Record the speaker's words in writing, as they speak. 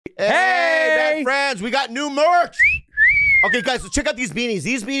Bad Friends, we got new merch. Okay, guys, so check out these beanies.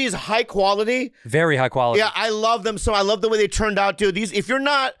 These beanies are high quality. Very high quality. Yeah, I love them so. I love the way they turned out, dude. These, if you're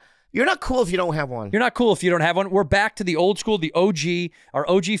not cool if you don't have one. You're not cool if you don't have one. We're back to the old school, the OG. Our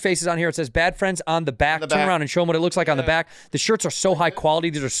OG faces on here. It says Bad Friends on the back. Turn around and show them what it looks like on the back. The shirts are so high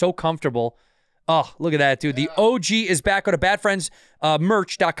quality. These are so comfortable. Oh, look at that, dude. The OG is back. Go to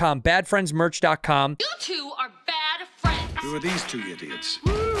badfriendsmerch.com. Badfriendsmerch.com. You two are bad friends. Who are these two idiots? A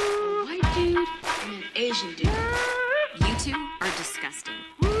white dude and an Asian dude. You two are disgusting.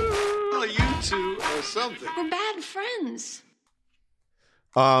 Well, you two are something. We're bad friends.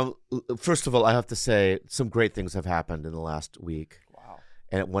 First of all, I have to say some great things have happened in the last week. Wow.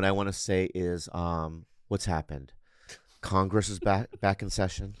 And what I want to say is what's happened. Congress is back in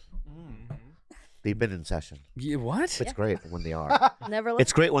session. They've been in session. What? It's great when they are.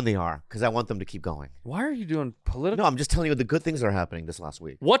 It's great when they are because I want them to keep going. Why are you doing political? No, I'm just telling you the good things that are happening this last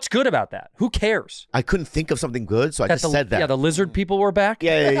week. What's good about that? Who cares? I couldn't think of something good, so I just said that. Yeah, the lizard people were back.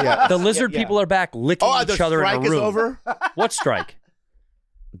 Yeah. The lizard people are back licking each other in a room. The strike is over? What strike?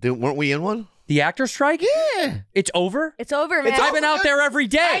 Weren't we in one? The actor strike? Yeah. It's over? It's over, man. I've been out there every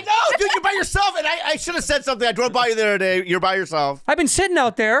day. I know, dude. You're by yourself. And I should have said something. I drove by you the other day. You're by yourself. I've been sitting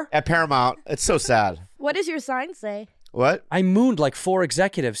out there. At Paramount. It's so sad. What does your sign say? What? I mooned like 4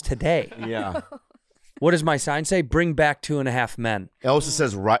 executives today. Yeah. What does my sign say? Bring back 2.5 men. It also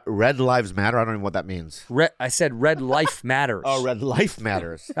says Red Lives Matter. I don't know what that means. I said red life matters. Oh, Red Life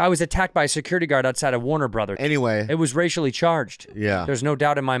Matters. I was attacked by a security guard outside of Warner Brothers. Anyway. It was racially charged. Yeah. There's no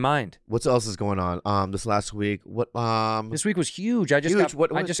doubt in my mind. What else is going on? This last week, This week was huge. I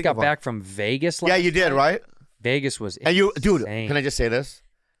just got back from Vegas. Yeah, you did, right? Vegas was dude, insane. can I just say this?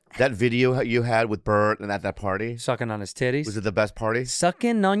 That video you had with Bert and at that party. Sucking on his titties. Was it the best party?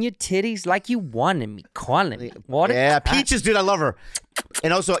 Sucking on your titties like you wanted me, calling me. What? Yeah, Peaches, dude, I love her.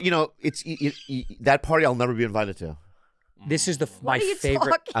 And also, it's that party I'll never be invited to. This is my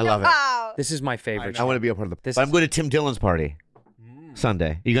favorite. I love it. This is my favorite. I want to be a part of it. But I'm going to Tim Dillon's party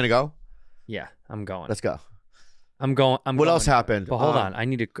Sunday. You going to go? Yeah, I'm going. Let's go. I'm going. What else happened? But hold on. I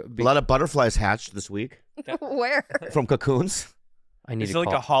need to. A lot of butterflies hatched this week. Where? From cocoons. I need Is to it like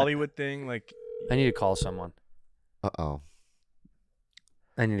call, a Hollywood thing? Like I need to call someone. Uh-oh.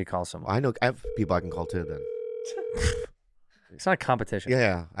 I need to call someone. I know. I have people I can call too then. It's not a competition.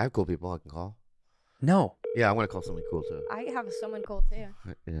 Yeah. I have cool people I can call. No. Yeah, I want to call somebody cool too. I have someone cool too.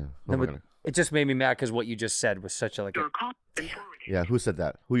 Yeah. No, but it just made me mad because what you just said was such a Yeah, who said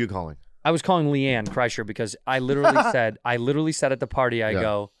that? Who are you calling? I was calling Leanne Kreischer because I literally said at the party, I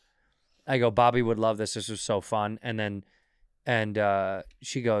go, Bobby would love this. This was so fun. And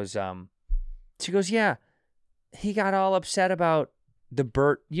she goes, yeah, he got all upset about the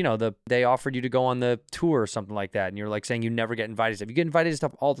Bert, they offered you to go on the tour or something like that. And you're like saying you never get invited to stuff. You get invited to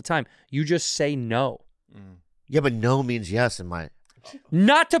stuff all the time. You just say no. Yeah, but no means yes in my...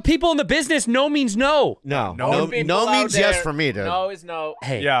 Not to people in the business, no means no. No means yes for me, dude. No is no.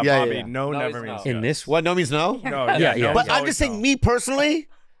 Hey. yeah, Yeah, Bobby. yeah. No never is means no. In yes. this What, no means no? No, Yeah, no. But is I'm always just saying, no. me personally,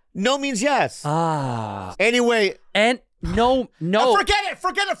 no means yes. Anyway... And no. Forget it.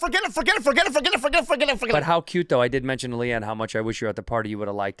 But how cute, though. I did mention to Leanne how much I wish you were at the party. You would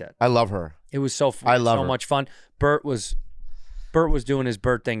have liked it. I love her. It was so fun. I love so her. much fun. Bert was doing his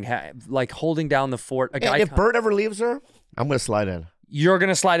Bert thing, like holding down the fort. And if Bert ever leaves her, I'm going to slide in. You're going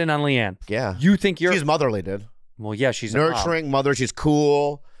to slide in on Leanne. Yeah. You think you're... She's motherly, dude. Well, yeah, she's a mom. Nurturing mother. She's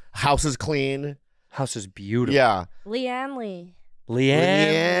cool. House is clean. House is beautiful. Yeah. Leanne Lee.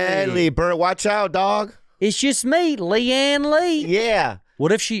 Leanne Lee. Bert, watch out, dog. It's just me, Leanne Lee. Yeah.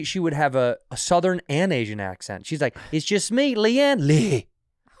 What if she would have a Southern and Asian accent? She's like, it's just me, Leanne Lee.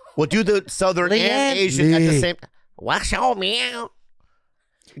 Well, do the Southern Leanne and Asian at the Lee. same... Watch out, man.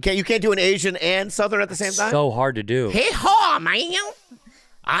 You can't do an Asian and Southern at the same time? So hard to do. Hey, haw, man.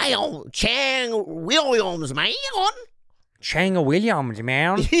 I am Chang Williams, man. Chang Williams,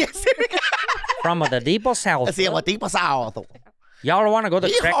 man. Yes. From the deep south. I see what deep south. Y'all want to go to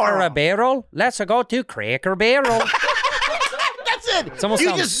Yeehaw. Cracker Barrel? Let's go to Cracker Barrel. That's it. It's almost you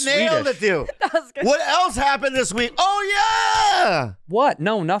sounds just nailed Swedish. it, dude. That was good. What else happened this week? Oh, yeah. What?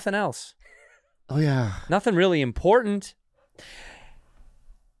 No, nothing else. Oh, yeah. Nothing really important.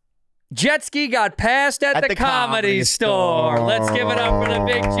 Jet ski got passed at the comedy store. Let's give it up for the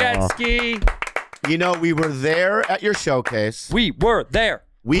big jet ski. You know, we were there at your showcase. We were there.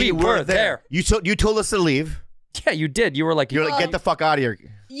 We were there. You told us to leave. Yeah, you did. You were like, You're like, get the fuck out of here.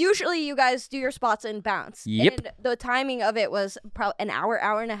 Usually you guys do your spots and bounce. Yep. And the timing of it was probably an hour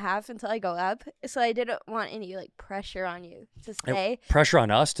and a half until I go up. So I didn't want any like pressure on you to stay. pressure on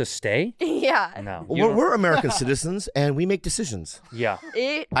us to stay? Yeah. No. We're American citizens and we make decisions. Yeah.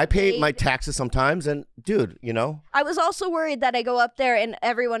 I pay my taxes sometimes, and dude, you know. I was also worried that I go up there and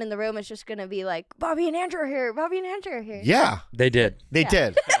everyone in the room is just going to be like, Bobby and Andrew are here. Bobby and Andrew are here. Yeah, They did. they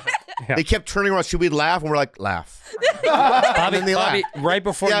did. Yeah. They kept turning around. Should we laugh? And we're like, laugh. Bobby, then they Bobby laugh. right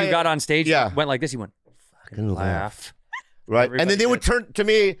before Yeah, you yeah. got on stage, Yeah. he went like this. He went, Fucking laugh. Right. Everybody And then they would did. turn to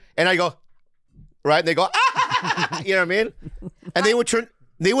me and I go, right? And they go, ah! You know what I mean? And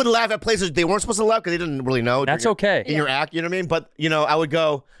they would laugh at places they weren't supposed to laugh because they didn't really know. That's during- okay. In your act, you know what I mean? But, you know, I would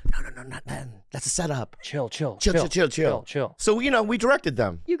go, no, not then. That's a setup. Chill. Chill. So, you know, we directed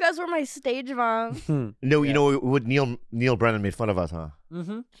them. You guys were my stage mom. No, you know what Neil Brennan made fun of us, huh?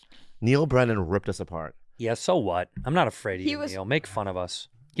 Mm-hmm. Neil Brennan ripped us apart. Yeah, so what? I'm not afraid of He you, was- Neil. Make fun of us.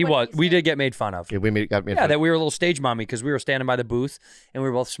 He What was. did he We say? did get made fun of. Yeah, we got made Yeah, fun. that we were a little stage mommy because we were standing by the booth and we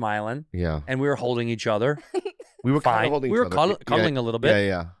were both smiling Yeah. and we were holding each other. We were kind Fine. of holding We each were other. cuddling a little bit.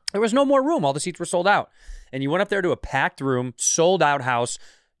 Yeah. There was no more room. All the seats were sold out. And you went up there to a packed room, sold out house,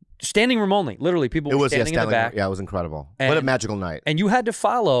 standing room only. Literally, people It were was, standing in the back. Yeah, it was incredible. What a And- magical night. And you had to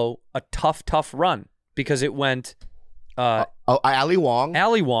follow a tough run because it went Ali Wong,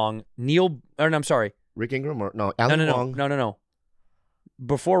 Ali Wong, I'm sorry. Rick Ingram, or no, Ali Wong. No.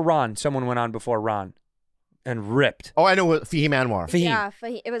 Before Ron, someone went on before Ron and ripped. Oh, I know what Fahim Anwar. Fahim. Yeah,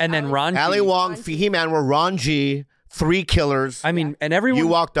 it was And then Ali. Ron Ali G. Wong, Ron G. Fahim Anwar, Ron G, 3 killers. I mean, and everyone You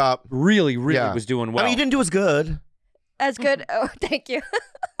walked up. really Yeah. was doing well. I mean, you didn't do as good. As good. Oh, thank you.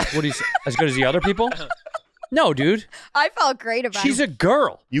 What do you say? As good as the other people? No, dude. I felt great about She's it. a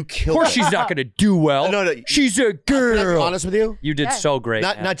girl. You Of killed course it. she's not going to do well. No. She's a Can I be girl. honest with you? You did Yeah. so great.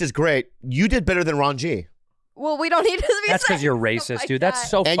 man. Not just great. You did better than Ron G. Well, we don't need to be That's because saying you're stuff racist, like dude. That's that.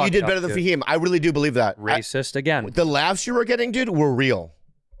 so And you fucked did up, better than dude. Fahim. I really do believe that. Racist again. The laughs you were getting, dude, were real.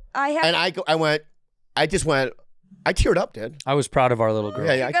 I And I teared up, dude. I was proud of our little girl.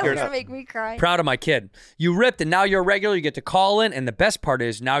 Yeah, I You guys are teared gonna up. make me cry. Proud of my kid. You ripped, and now you're a regular. You get to call in, and the best part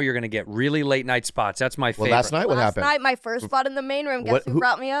is now you're going to get really late night spots. That's my Well, favorite. last night, what Last happened? night, my first spot in the main room. Guess What- who who-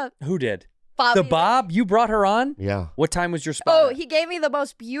 brought me up? Who did? Bobby. The Bob? You brought her on? Yeah. What time was your spot? Oh, at? he gave me the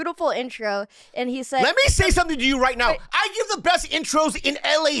most beautiful intro, and he said, Let me say something to you right now. I give the best intros in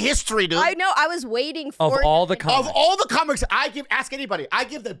LA history, dude. I know. I was waiting Of for all the com- Of all the comics, ask anybody. I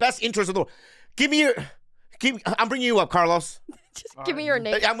give the best intros in the world. I'm bringing you up, Carlos. Just give me your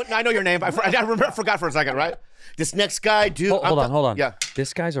name. I know your name. I forgot for a second, right? This next guy, dude. Hold on. Yeah.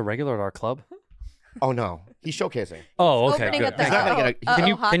 This guy's a regular at our club? Oh no, he's showcasing. Oh, okay, Opening good. at the He's not gonna get a- Can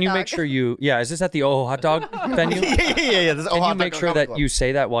you hot make dog. sure you is this at the Oh Hot Dog venue? yeah. This is Can you make sure that you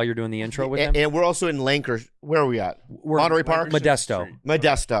say that while you're doing the intro with him? And we're also in Lancashire. Where are we at? We're Monterey Park. Modesto.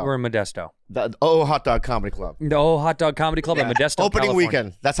 Modesto. We're in Modesto. The Hot Dog Comedy Club. The Oh Hot Dog Comedy Club in Modesto, Opening California.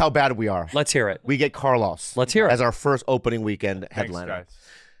 weekend. That's how bad we are. Let's hear it. We get Carlos. Let's hear it. As our first opening weekend Thanks, headliner. guys.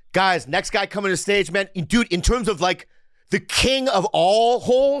 Guys, next guy coming to stage, man. Dude, in terms of like the king of all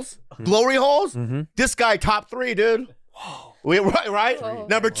holes, glory holes, this guy top 3, dude. Right? Whoa.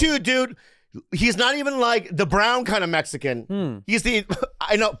 Number 2, dude. He's not even like the brown kind of Mexican. He's the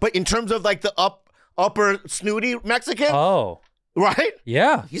I know, but in terms of like the upper snooty Mexican, Oh, right?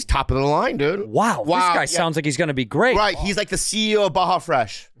 yeah. He's top of the line, dude. Wow. This guy yeah. sounds like he's going to be great. Right, he's like the CEO of Baja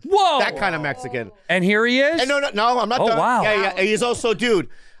Fresh. Whoa. That kind of Mexican. And here he is. And no, I'm not Oh, done. wow. Yeah. And he's also, dude,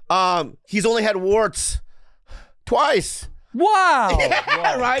 he's only had warts twice. Wow.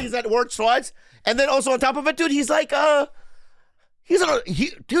 Yeah, right? He's had warts twice. And then also on top of it, dude, he's like,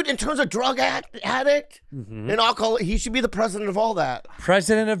 dude, in terms of drug addict and alcohol, he should be the president of all that.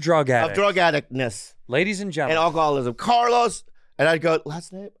 President of drug Of addicts. drug addictness Ladies and and gentlemen. alcoholism. Carlos, and I'd go,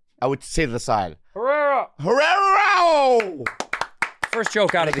 last name? I would say to the side. Herrera. Herrero! First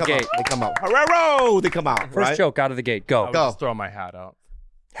joke out of the gate. They come out. Herrero! They come out. First right? joke out of the gate. I Go. would Go. just throw my hat out.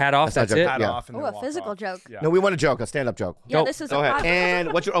 Hat off. That's That's not a it. joke. Hat Yeah. off and Oh, then a walk physical off. joke. Yeah. No, we want a joke, a stand-up joke. Yeah, Go. this is Go a ahead. pod-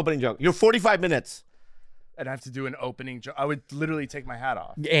 And what's your opening joke? You're 45 minutes. And I have to do an opening joke. I would literally take my hat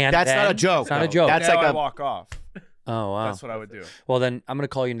off. And That's not then- a joke. It's not a though. joke. That's Now like I a. walk off. Oh, wow. That's what I would do. Well, then I'm going to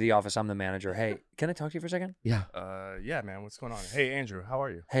call you into the office. I'm the manager. Hey, can I talk to you for a second? Yeah. Yeah, man. What's going on? Hey, Andrew, how are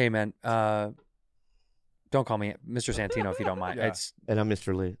you? Hey, man. Don't call me Mr. Santino if you don't mind. Yeah. It's And I'm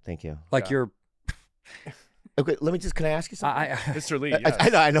Mr. Lee. Thank you. like Yeah. you're. Okay, let me just. Can I ask you something? Mr. Lee, I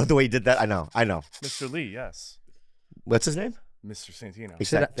yes. I know the way he did that. I know. Mr. Lee, yes. What's his name? Mr. Santino.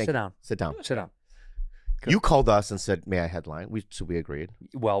 Exact- thank sit you. down. Sit down. Sit down. You called us and said, "May I headline?" So we agreed.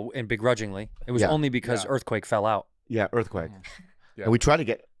 Well, and begrudgingly. It was Yeah. only because Yeah. Earthquake fell out. Yeah, earthquake. Yeah. And we tried to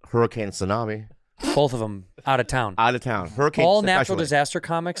get hurricane tsunami. Both of them out of town. Out of town. Hurricane All natural especially disaster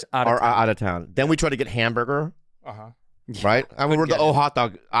comics out of are town. out of town. Then we try to get hamburger, Uh-huh. right? I mean, we're the get it. hot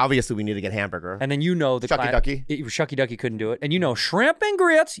dog. Obviously, we need to get hamburger. And then the Shucky Ducky. Shucky Ducky couldn't do it. And shrimp and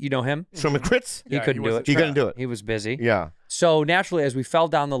grits. You know him. Shrimp and grits. He Yeah, couldn't he do wasn't it. He couldn't do it. He was busy. Yeah. So naturally, as we fell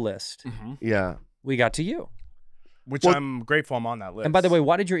down the list, Yeah. we got to you. Which Well- I'm grateful I'm on that list. And by the way,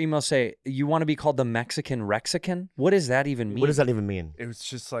 why did your email say you want to be called the Mexican Rexican? What does that even mean? What does that even mean? it was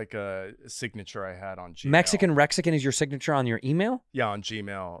just like a signature I had on Gmail. Mexican Rexican is your signature on your email? Yeah, on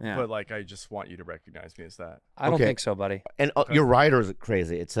Gmail. Yeah. But like, I just want you to recognize me as that. I don't Okay. think so, buddy. And your rider's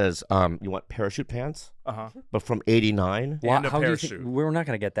crazy. It says you want parachute pants, Uh-huh. but from 89, And a How do you think parachute. we're not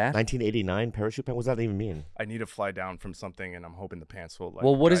going to get that? 1989 parachute pants. What does that even mean? I need to fly down from something, and I'm hoping the pants will like.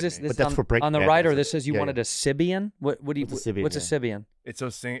 Well, what is guide this? me. This But that's for break on the dancing, rider. is it? This says you Yeah, wanted a Sibian. What do you? What's a Sibian, What's a yeah. Sibian? It's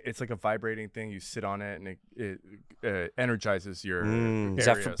those thing. It's like a vibrating thing. You sit on it, and it energizes your. Is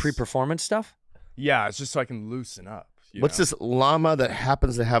that for areas. pre-performance stuff? Yeah, it's just so I can loosen up. you What's know? this llama that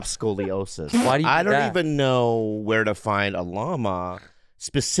happens to have scoliosis? Why do you I do don't that? even know where to find a llama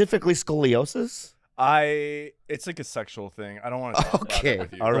specifically scoliosis. It's like a sexual thing. I don't want to. Okay,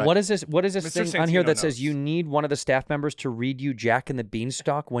 with you. all right. What is this? What is this Mr. thing on here Santino that says knows. you need one of the staff members to read you Jack and the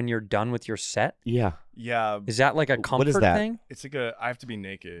Beanstalk when you're done with your set? Yeah. Yeah, Is that like a comfort What is that? thing? it's like I have to be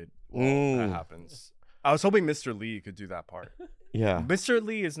naked while Mm. that happens. I was hoping Mr. Lee could do that part. Yeah. Mr.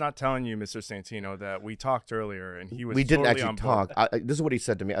 Lee is not telling you, Mr. Santino, that we talked earlier and he was. We didn't totally actually on board. talk. This is what he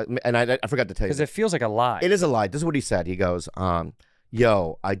said to me, and I forgot to tell you. Because it feels like a lie. It is a lie. This is what he said. He goes,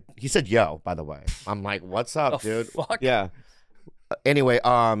 yo, he said yo, by the way. I'm like, what's up, The dude? fuck? Yeah. Anyway,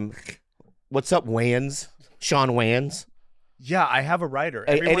 what's up, Wayans? Sean Wayans? Yeah, I have a writer.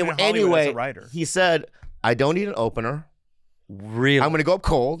 Everyone in Hollywood Anyway, has a writer. he said, I don't need an opener. Really? I'm going to go up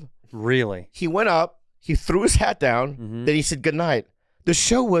cold. Really? He went up. He threw his hat down. Mm-hmm. Then he said goodnight. The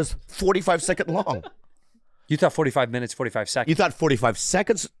show was 45 seconds long. You thought 45 minutes, 45 seconds. You thought 45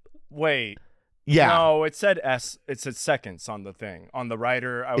 seconds? Wait. Yeah. No, it said It said seconds on the thing. On the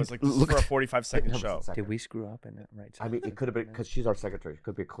writer, I was like, this is look- for a 45-second show. Did we screw up in it? Right. I mean, it could have been because she's our secretary. It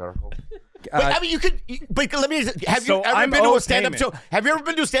could be a clerical. Uh, But I mean, but let me. Have So you ever I'm been to owed a stand-up payment. show? Have you ever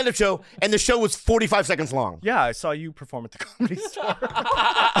been to a stand-up show and the show was 45 seconds long? Yeah, I saw you perform at the Comedy Store.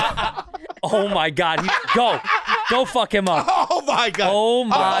 oh my God. Go fuck him up. Oh my god! Oh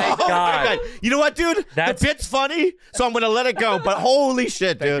my God. You know what, dude? That's- The bit's funny, so I'm gonna let it go. But holy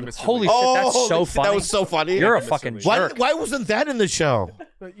shit, Thank you, dude! Mr. Holy Lee. shit, that's so holy- funny. That was so funny. You're a Mr. fucking Lee. Why? jerk. Why wasn't that in the show?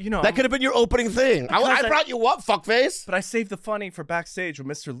 But, you know, That could have been your opening thing. I brought you up, fuckface. But I saved the funny for backstage with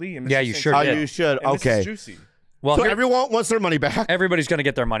Mr. Lee and Mr. Yeah, you sure Oh, did. you should. And Okay. Mrs. Juicy. Well, So here- everyone wants their money back. everybody's going to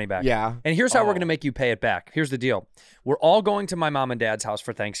get their money back. Yeah. And here's how we're Oh. going to make you pay it back. Here's the deal. We're all going to my mom and dad's house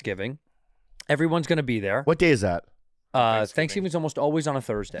for Thanksgiving. Everyone's going to be there. What day is that? Thanksgiving's almost always on a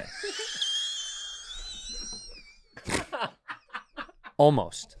Thursday.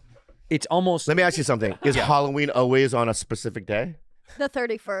 Almost. It's almost. Let me ask you something. Is Halloween always on a specific day? The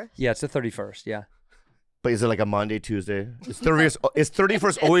 31st. Yeah, it's the 31st. Yeah. But is it like a Monday, Tuesday? Is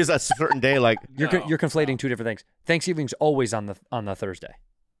 31st always a certain day? Like You're conflating two different things. Thanksgiving's always on the Thursday.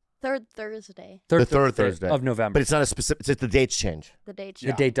 Third Thursday. the third Thursday of November. But it's not a specific. It's just the dates change. The date.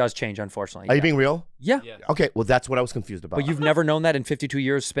 the date does change, unfortunately. Are you yeah. being real? Yeah. Okay. Well, that's what I was confused about. But you've never known that in 52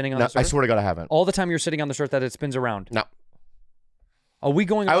 years spinning on No, this I earth? swear to God, I haven't. All the time you're sitting on this earth that it spins around. No. Are we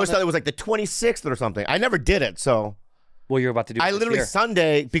going I around always the- thought it was like the 26th or something. I never did it. So Well, you're about to do it I this literally year.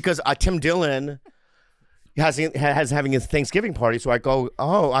 Sunday because Tim Dillon has having his Thanksgiving party. So I go,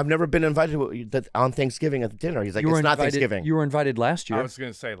 oh, I've never been invited on Thanksgiving at dinner. He's like, You were it's not invited- Thanksgiving. You were invited last year. I was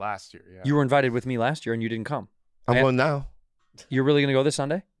going to say last year, yeah. You were invited with me last year and you didn't come. I'm I- going now. You're really going to go this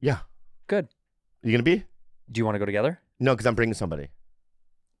Sunday? Yeah. Good. You gonna be? Do you want to go together? No, because I'm bringing somebody.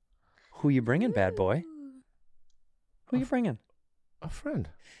 Who you bringing, bad boy? Who you bringing? A friend.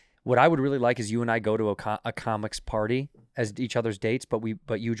 What I would really like is you and I go to a comics party as each other's dates, but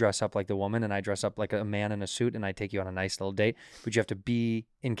you dress up like the woman and I dress up like a man in a suit and I take you on a nice little date. But you have to be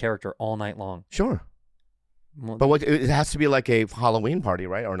in character all night long. Sure. Well, But what? It has to be like a Halloween party,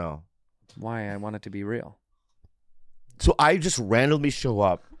 right? Or no? why? I want it to be real. So I just randomly show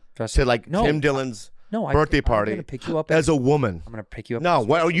up Dress to like no, Tim Dillon's no, birthday I'm party gonna pick you up as a woman. I'm gonna pick you up. No, as-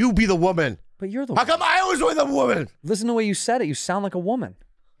 why don't you be the woman? but you're the. How one. come I always with a woman? Listen to the way you said it. You sound like a woman.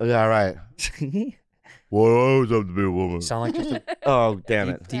 Yeah, right. you Well, I always have to be a woman. sound like just a Oh, damn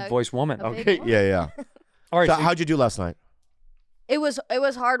it. deep voiced woman. Okay. Okay, yeah, yeah. All right. So so how'd you do last night? It was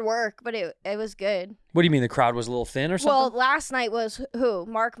hard work, but it was good. what do you mean the crowd was a little thin or Well, something? last night was who?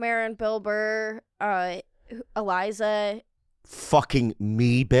 Mark Maron, Bill Burr, Eliza, Fucking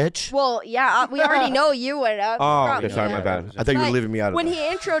me, bitch. Well, yeah, we already know you went up. Oh, Probably. okay, sorry, my Yeah. bad. I thought you were But leaving me out of when it. he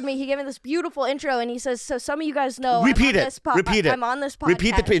introed me, he gave me this beautiful intro, and he says, "So some of you guys know, Repeat I'm on it. this Repeat it. I'm on this podcast.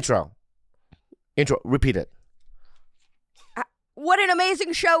 Repeat the intro. Intro. Repeat it. What an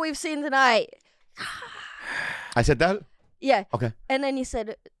amazing show we've seen tonight." I said that? Yeah. Okay. And then he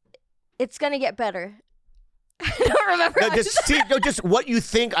said, "It's gonna get better." I don't remember. No, what I just, said. see, no, just what you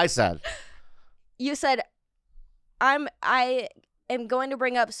think I said. You said, I am going to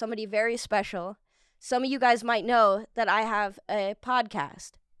bring up somebody very special. Some of you guys might know that I have a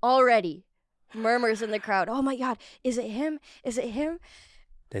podcast already." Murmurs in the crowd. "Oh my God, is it him? Is it him?"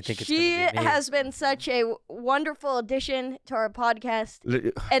 They think it's She gonna be me. has been such a wonderful addition to our podcast.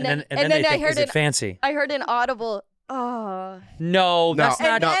 and then they I think, heard is it fancy? I heard an audible, "Oh." No, that's No,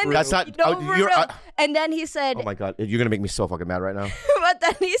 not no, true. that's not. No, oh, for you're, real. And then he said, oh my god, you're gonna make me so fucking mad right now. but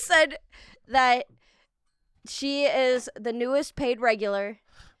then he said that she is the newest paid regular.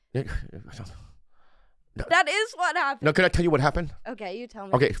 No, That is what happened. can I tell you what happened? Okay, you tell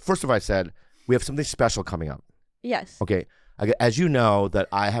me. Okay, first of all, I said we have something special coming up. Yes. Okay, as you know, that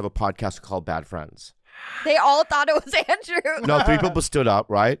I have a podcast called Bad Friends. They all thought it was Andrew. No, 3 people stood up,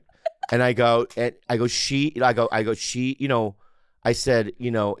 right? And I go, she. You know, I said,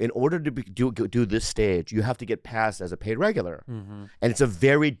 you know, in order to do this stage, you have to get passed as a paid regular, and it's a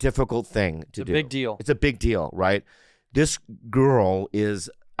very difficult thing to do. a big deal. It's a big deal, right? This girl is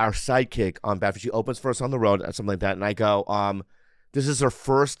our sidekick on Bad Friends. She opens for us on the road, or something like that, and I go, this is her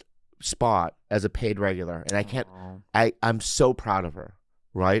first spot as a paid regular, and I can't. I'm so proud of her,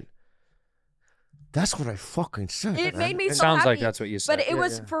 right? That's what I fucking said. It man. made me It so sounds happy. like that's what you said. But it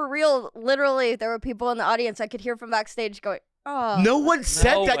was for real. Literally, there were people in the audience I could hear from backstage going, "Oh." No one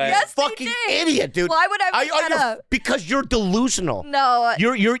said No that. way. You Yes, they fucking did. idiot, dude. Why would I make that you're- up? Because you're delusional. No.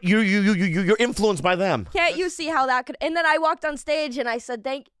 You're influenced by them. Can't you see how that could? And then I walked on stage and I said,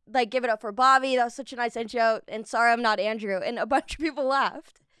 give it up for Bobby. That was such a nice intro. And sorry, I'm not Andrew. And a bunch of people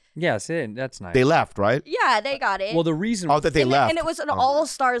laughed. Yes, that's nice. They left, right? Yeah, they got it. well, the reason Oh, that they and, left. and it was an Oh.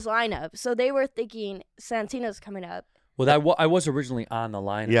 all-stars lineup. So they were thinking Santino's coming up. I was originally on the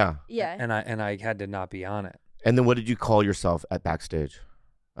line. Yeah. Yeah. and I had to not be on it. And then what did you call yourself at backstage?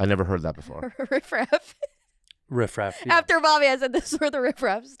 I never heard that before. Riff Raff. Riff raff. Yeah. After Bobby, I said, "This is where the Riff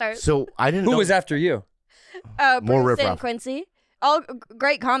Raff starts." So I didn't Who know. was after you? More Bruce Riff and Raff. Quincy. All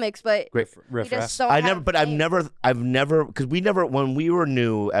great comics, but Great. you Riff just raff. don't I have never, but I've names. never, because we never, when we were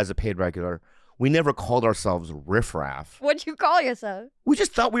new as a paid regular, we never called ourselves Riff Raff. What'd you call yourself? We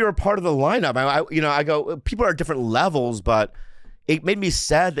just thought we were part of the lineup. I go, people are at different levels, but it made me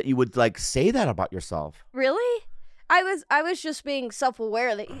sad that you would like say that about yourself. Really? I was just being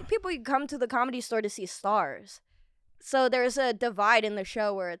self-aware that people come to the Comedy Store to see stars. So there's a divide in the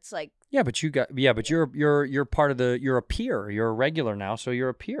show where it's like, Yeah, but you're part of you're a peer. You're a regular now, so you're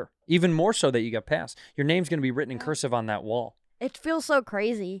a peer. Even more so that you got passed. Your name's going to be written in cursive on that wall. it feels so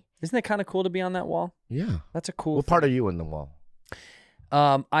crazy. Isn't that kind of cool to be on that wall? Yeah. That's a cool. What part are you in the wall?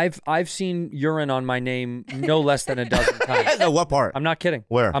 I've seen urine on my name no less than a dozen times. No, what part? I'm not kidding.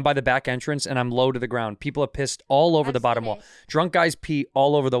 Where? I'm by the back entrance and I'm low to the ground. People have pissed all over I've the bottom seen wall. it. Drunk guys pee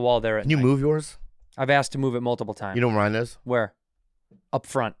all over the wall there. At Can you night. move yours? I've asked to move it multiple times. You know where mine is? Where? Up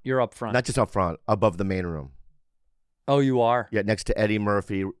front. You're up front. Not just up front, above the main room. Oh, you are. Yeah, next to Eddie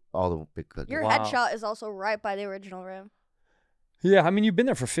Murphy, all the big. Your Wow. headshot is also right by the original room. Yeah, I mean you've been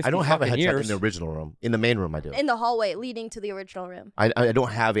there for 50 I don't have a fucking headshot years. in the original room. In the main room, I do. In the hallway leading to the original room. I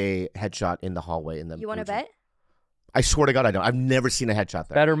don't have a headshot in the hallway. In the You want to original- bet? I swear to God, I don't. I've never seen a headshot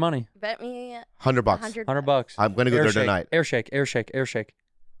there. Better money. Bet me $100. $100. I'm gonna go Air there shake, tonight. Air shake, air shake, air shake.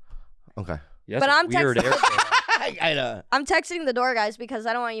 Okay. Yes, But I'm weird texting- air shake. I know. I'm texting the door guys because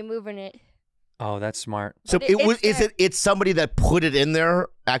I don't want you moving it. Oh, that's smart. So But it was. it's there. It's somebody that put it in there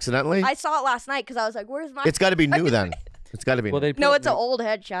accidentally? I saw it last night because I was like, "Where's my?" It's got to be new then. It's got to be. Well, new. they put No, it it's an new. old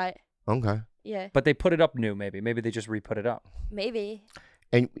headshot. Okay. Yeah, But they put it up new. Maybe they just re-put it up. maybe.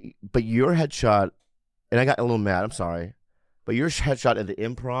 But your headshot, and I got a little mad. I'm sorry, but your headshot at the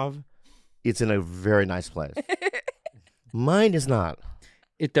Improv, it's in a very nice place. Mine is not.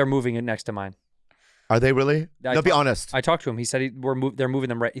 They're moving it next to mine. Are they really? I No, be talked- honest. I talked to him. He said they're moving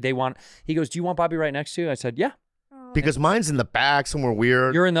them right. He goes, "Do you want Bobby right next to you?" I said, "Yeah." Because mine's in the back somewhere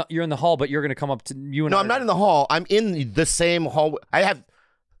weird. You're in the hall, but you're gonna come up to you and No, I I'm not in the hall. I'm in the same hall. I have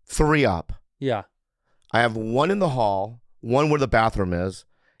 3 up. Yeah. I have 1 in the hall, 1 where the bathroom is,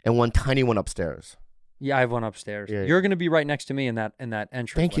 and 1 tiny one upstairs. Yeah, I have one upstairs. Yeah, yeah. You're gonna be right next to me in that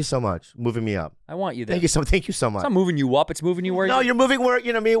entrance. Thank you so much, moving me up. I want you there. Thank you so It's much. not moving you up. It's moving you where No, you're moving where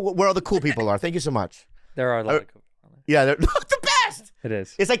where all the cool people are. Thank you so much. There are a lot of Yeah, they're the best. It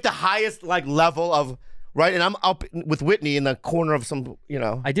is. It's like the highest level of right? And I'm up with Whitney in the corner of some,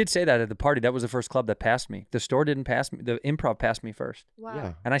 I did say that at the party. That was the first club that passed me. The store didn't pass me. The Improv passed me first. Wow.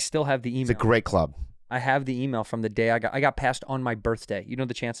 Yeah. And I still have the email. It's a great club. I have the email from the day I got passed on my birthday. You know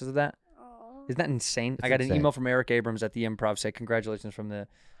the chances of that? Isn't that insane? It's I got an insane. email from Eric Abrams at the Improv say, congratulations from the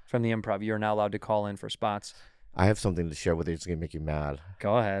Improv. You're now allowed to call in for spots. I have something to share with you. It's going to make you mad.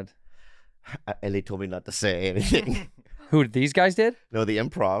 Go ahead. And they told me not to say anything. Who, these guys did? No, the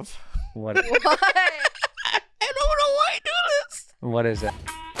Improv. What? What? I don't know why I do this. What is it?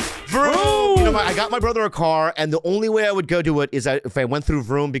 Vroom! I got my brother a car, and the only way I would go do it is if I went through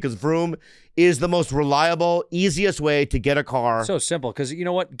Vroom, because Vroom is the most reliable, easiest way to get a car. So simple, because you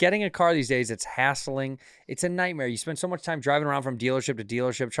know what? Getting a car these days, it's hassling. It's a nightmare. You spend so much time driving around from dealership to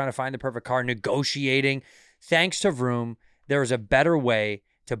dealership, trying to find the perfect car, negotiating. Thanks to Vroom, there is a better way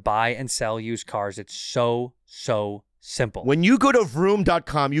to buy and sell used cars. It's so simple. When you go to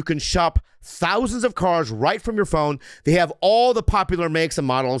Vroom.com, you can shop thousands of cars right from your phone. They have all the popular makes and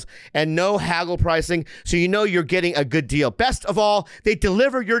models and no haggle pricing, so you know you're getting a good deal. Best of all, they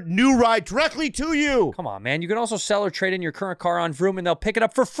deliver your new ride directly to you. Come on, man. You can also sell or trade in your current car on Vroom, and they'll pick it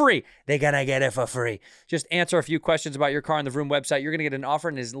up for free. They're going to get it for free. Just answer a few questions about your car on the Vroom website. You're going to get an offer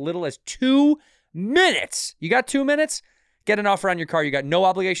in as little as 2 minutes. You got 2 minutes? Get an offer on your car. You got no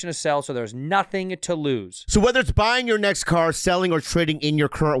obligation to sell, so there's nothing to lose. So whether it's buying your next car, selling, or trading in your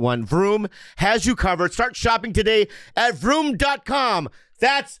current one, Vroom has you covered. Start shopping today at Vroom.com.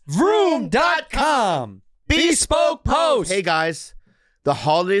 That's Vroom.com. Bespoke Post. Hey, guys, the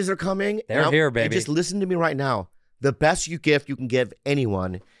holidays are coming. They're and here, and baby. just listen to me right now. The best gift you can give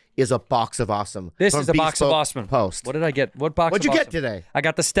anyone is a box of awesome. This from is a box of Bespoke awesome. Post. What did I get? What box What'd of you awesome? get today? I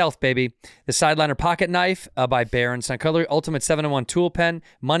got the Stealth, baby. The Sideliner Pocket Knife by Bear and Sun Cutlery. Ultimate 7-in-1 Tool Pen.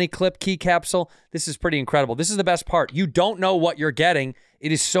 Money Clip Key Capsule. This is pretty incredible. This is the best part. You don't know what you're getting.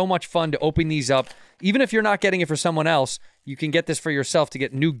 It is so much fun to open these up. Even if you're not getting it for someone else, you can get this for yourself to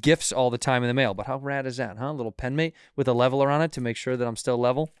get new gifts all the time in the mail. But how rad is that, huh? A little pen mate with a leveler on it to make sure that I'm still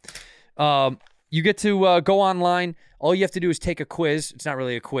level. You get to go online. All you have to do is take a quiz. It's not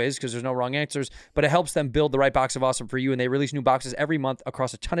really a quiz because there's no wrong answers, but it helps them build the right box of awesome for you. And they release new boxes every month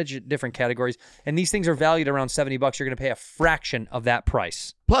across a ton of different categories. And these things are valued around $70. You're going to pay a fraction of that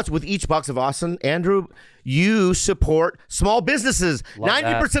price. Plus, with each box of awesome, Andrew, you support small businesses. Love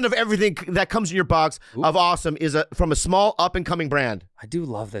 90% of everything that comes in your box of awesome is from a small up-and-coming brand. I do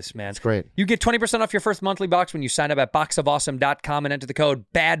love this, man. It's great. You get 20% off your first monthly box when you sign up at boxofawesome.com and enter the code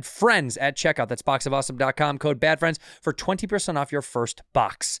BADFRIENDS at checkout. That's boxofawesome.com, code BADFRIENDS for 20% off your first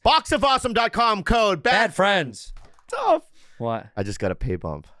box. Boxofawesome.com, code Bad Friends. Tough. What? I just got a pay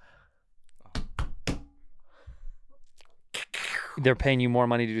bump. They're paying you more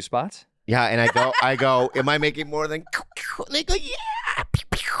money to do spots? Yeah, and I go, am I making more than? And they go, yeah.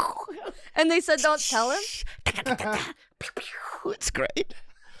 And they said, don't tell him? It's great.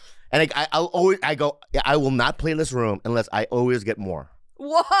 And I'll always, I go, yeah, I will not play in this room unless I always get more.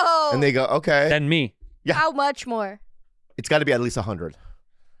 Whoa. And they go, okay. Than me. Yeah. How much more? It's got to be at least 100.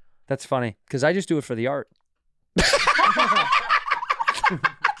 That's funny because I just do it for the art.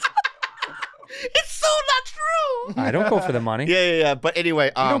 It's so not true. I don't go for the money. Yeah. But anyway,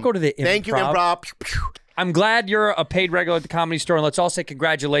 You don't go to the Thank you, Improv. Improv. I'm glad you're a paid regular at the Comedy Store, and let's all say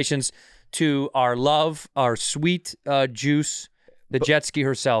congratulations to our love, our sweet Juice, the jet ski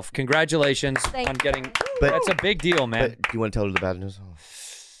herself. Congratulations Thank on you. getting. But- That's a big deal, man. But do you want to tell her the bad news?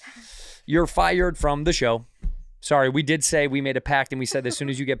 You're fired from the show. Sorry, we did say we made a pact, and we said as soon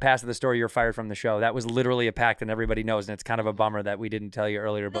as you get past the store, you're fired from the show. That was literally a pact, and everybody knows, and it's kind of a bummer that we didn't tell you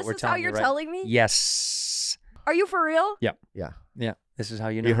earlier, but This we're is how telling you you're right. telling me? Yes. Are you for real? Yeah. Yeah. This is how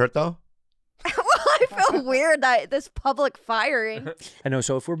you know. You hurt though? Well, I feel weird that this public firing. I know.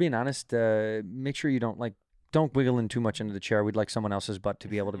 So if we're being honest, make sure you don't wiggle in too much into the chair. We'd like someone else's butt to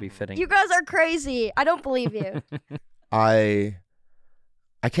be able to be fitting. You guys are crazy. I don't believe you. I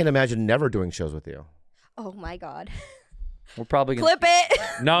can't imagine never doing shows with you. Oh my God. We're probably gonna Clip it.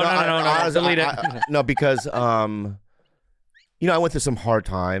 No. honestly, Delete it. No, because I went through some hard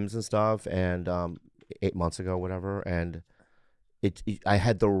times and stuff, and 8 months ago, whatever, and I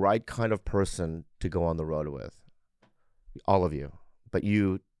had the right kind of person to go on the road with, all of you, but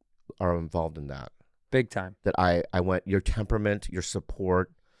you are involved in that. Big time. That I went. Your temperament, your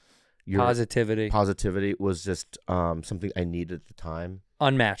support, your Positivity. was just something I needed at the time.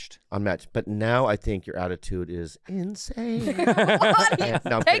 Unmatched. Unmatched. But now I think your attitude is insane. What? Yeah,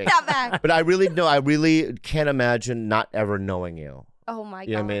 no, I'm Take kidding. that back. But I really can't imagine not ever knowing you. Oh my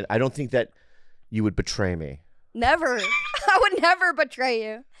You know God. what I mean? I don't think that you would betray me. Never. I would never betray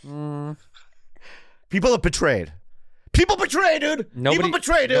you. People have betrayed. People betray, dude. People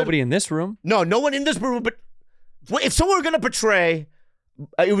betray, dude. Nobody in this room. No one in this room. But if someone were gonna betray,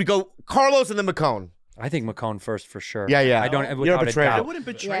 it would go Carlos and then McCone. I think McCone first for sure. Yeah. I don't. You're a Without a betrayer. I doubt. wouldn't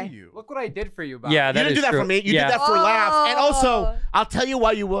betray Yeah. you. Look what I did for you, Bob. Yeah, You that didn't is do that true. for me. You yeah. did that for laughs. And also, Oh. I'll tell you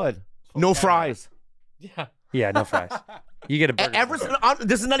why you would. No fries. Yeah, no fries. You get a burger.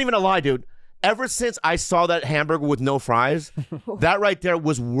 This is not even a lie, dude. Ever since I saw that hamburger with no fries, that right there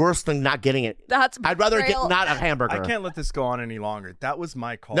was worse than not getting it. That's I'd rather get betrayal. not a hamburger. I can't let this go on any longer. That was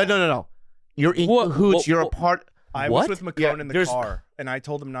my call. No. You're in What- cahoots. what- You're a what- part. I What? was with McCone Yeah, in the there's- car, and I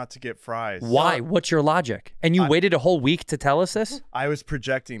told him not to get fries. Why? What's your logic? And you waited a whole week to tell us this? I was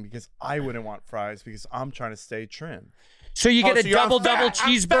projecting because I wouldn't want fries because I'm trying to stay trim. So you get Oh, a so you're on double fat. I'm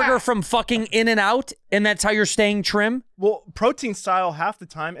cheeseburger fat. from fucking In-N-Out, and that's how you're staying trim? Well, protein style half the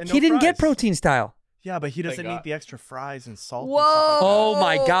time, and no He didn't get fries. protein style. Yeah, but he doesn't God. eat the extra fries and salt. Whoa. And stuff like Oh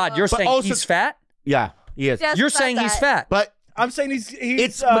my God! You're But saying also- he's fat? Yeah, he is. Just You're said saying he's that. fat. But that. I'm saying he's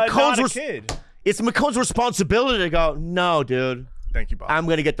It's not McCone's a res- kid. it's McCone's responsibility to go, no, dude, Thank you, Bob. I'm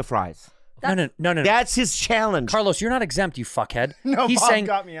going to get the fries. No. That's his challenge. Carlos, you're not exempt, you fuckhead. No, he's Bob saying,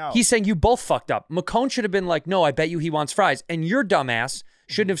 got me out. He's saying you both fucked up. McCone should have been like, no, I bet you he wants fries. And your dumbass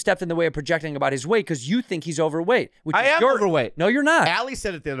shouldn't have stepped in the way of projecting about his weight because you think he's overweight. Which I is am your- overweight. No, you're not. Allie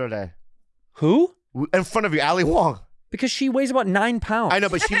said it the other day. Who? In front of you, Allie Wong. Because she weighs about 9 pounds. I know,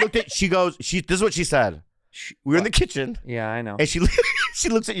 but she looked at, she goes, this is what she said. We were in the kitchen. Yeah, I know. And she she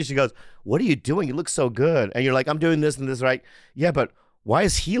looks at you. She goes, "What are you doing? You look so good." And you're like, "I'm doing this and this, right?" Yeah, but why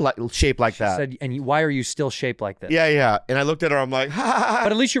is he shaped like that? Said, why are you still shaped like this? Yeah. And I looked at her. I'm like, ha, ha, ha.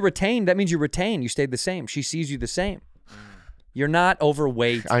 But at least you retained. That means you retained. You stayed the same. She sees you the same. You're not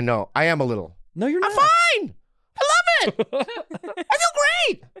overweight. I know. I am a little. No, you're not. I'm fine. I love it. I feel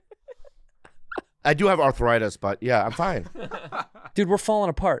great. I do have arthritis, but yeah, I'm fine. Dude, we're falling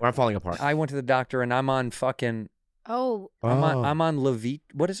apart. I'm falling apart. I went to the doctor and I'm on fucking. Oh, I'm on Levit.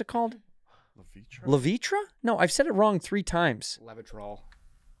 What is it called? Levitra? No, I've said it wrong 3 times. Levitrol.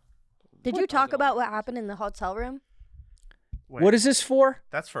 did you talk about what happened in the hotel room? Wait, What is this for?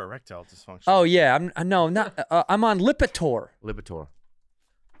 That's for erectile dysfunction. Oh yeah, I'm on Lipitor. Lipitor.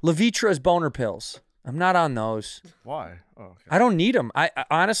 Levitra is boner pills. I'm not on those. Why? Oh, okay. I don't need them. I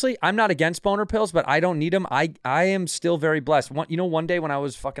honestly, I'm not against boner pills, but I don't need them. I am still very blessed. One day when I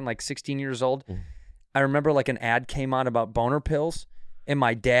was fucking like 16 years old, I remember like an ad came on about boner pills, and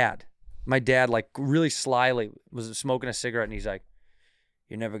my dad like really slyly was smoking a cigarette, and he's like,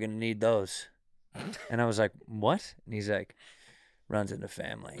 "You're never gonna need those," and I was like, "What?" And he's like, "Runs in the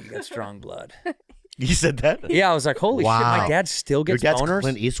family. You got strong blood." You said that? Yeah, I was like, "Holy shit, Wow. my dad still Your gets dad's boners."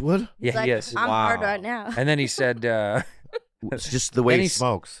 Clint Eastwood? Yeah, Like, he is. I'm hard Wow. right now. And then he said. It's just the way Then he he's-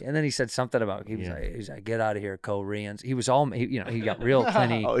 smokes. And then he said something about he was Yeah. like, "Get out of here, Koreans." He was all he got real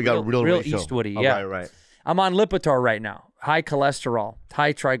Clinty, Oh, he got real racial. Eastwoody. Oh, Yeah, right. I'm on Lipitor right now. High cholesterol,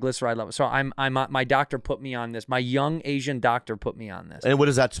 high triglyceride level. So I'm my doctor put me on this. My young Asian doctor put me on this. And what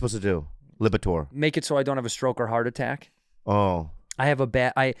is that supposed to do? Lipitor. Make it so I don't have a stroke or heart attack. Oh. I have a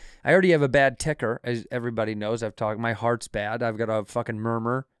bad. I already have a bad ticker, as everybody knows. I've talked. My heart's bad. I've got a fucking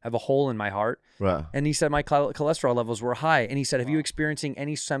murmur. I have a hole in my heart. Right. And he said my cholesterol levels were high. And he said, "Have you experiencing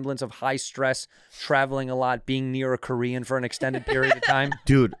any semblance of high stress, traveling a lot, being near a Korean for an extended period of time?"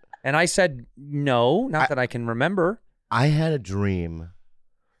 Dude, And I said, "No, not that I can remember." I had a dream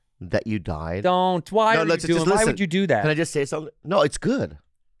that you died. Don't. Why No, are you let's just doing? Why listen. would you do that? Can I just say something? No, it's good.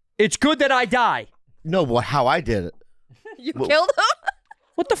 It's good that I die. No, how I did it. You Well- killed him?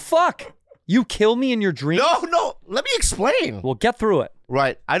 What the fuck? You kill me in your dream? No. Let me explain. Well, get through it.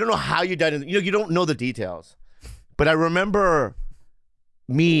 Right. I don't know how you died. You don't know the details. But I remember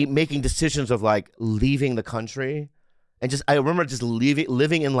me making decisions of like leaving the country, and I remember just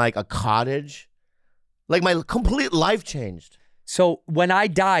living in like a cottage. Like my complete life changed. So when I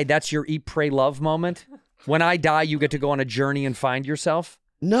die, that's your eat, pray, love moment? When I die, you get to go on a journey and find yourself?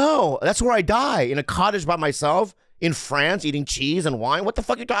 No, that's where I die, in a cottage by myself in France, eating cheese and wine. What the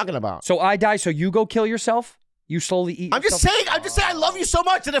fuck are you talking about? So I die, so you go kill yourself? You slowly eat I'm just yourself? saying I love you so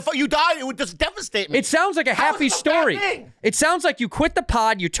much, and if you died, it would just devastate me. It sounds like a How happy is it a bad story. thing? It sounds like you quit the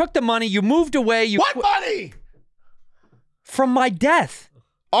pod, you took the money, you moved away, you What money? from my death.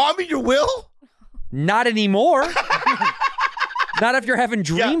 Oh, I'm in your will? Not anymore. Not if you're having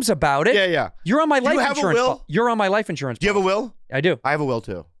dreams about it. Yeah. You're on my Do you life have a insurance. will? You're on my life insurance. Do you have a policy. will? I do. I have a will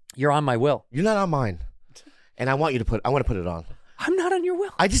too. You're on my will. You're not on mine. And I want to put it on. I'm not on your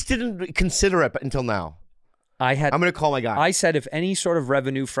will. I just didn't consider it until now. I'm going to call my guy. I said if any sort of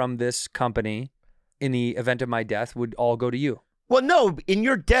revenue from this company in the event of my death would all go to you. Well, no, in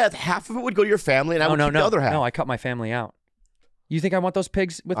your death, half of it would go to your family, and I would keep the other half. No, I cut my family out. You think I want those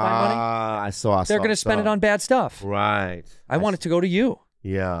pigs with my money? I saw. They're going to spend it on bad stuff. Right. I want it to go to you.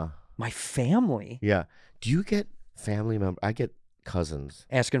 Yeah. My family. Yeah. Do you get family members? I get cousins.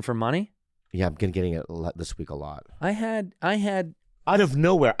 Asking for money? Yeah, I'm getting it this week a lot. I had Out of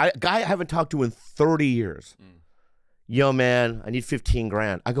nowhere. Guy I haven't talked to in 30 years. Yo, man, I need 15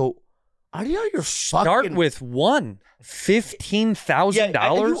 grand. I go, are you out of your start fucking... with one. $15,000? Yeah,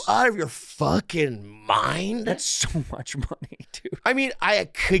 are you out of your fucking mind? That's so much money, dude. I mean, I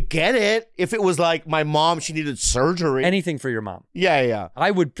could get it if it was like my mom, she needed surgery. Anything for your mom. Yeah. I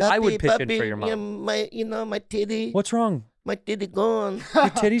would pitch Puppy, in for your mom. Yeah, my titty. What's wrong? My titty gone. Your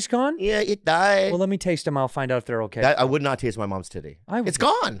titty's gone? Yeah, it died. Well, let me taste them. I'll find out if they're okay. I would not taste my mom's titty. It's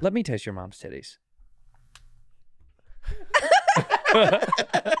gone. Let me taste your mom's titties.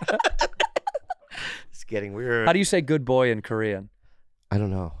 It's getting weird. How do you say good boy in Korean? I don't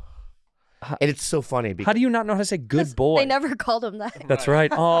know. And it's so funny because How do you not know how to say good boy? They never called him that. That's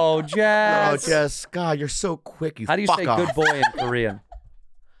right. Oh, Jess. Jess, God, you're so quick. How do you fuck say off. good boy in Korean?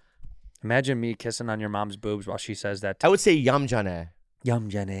 Imagine me kissing on your mom's boobs while she says that. I would say yamjane.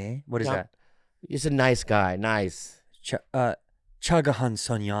 Yamjane. What is Yam- that? He's a nice guy. Nice. Chagahan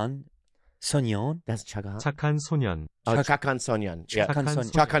sonyeon. Sonyeon? That's Chagan. 착한 소년. Oh, Chakan Sonyan. Yeah. 착한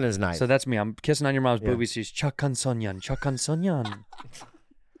소년. Chakan is nice. So that's me. I'm kissing on your mom's Yeah. boobies. She's 착한 소년. 착한 소년.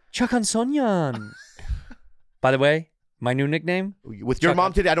 착한 소년. By the way, my new nickname? With your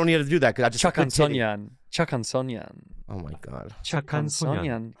mom today, I don't need to do that because I just 착한 good titty. 소년. 착한 소년. Oh my God. 착한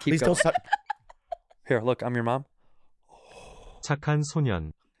소년. Keep Please going. don't stop. Here, look. I'm your mom. 착한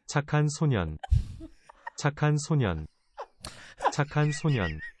소년. 착한 소년. 착한 소년. 착한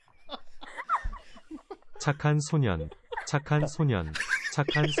소년. 착한 소년. 착한 소년.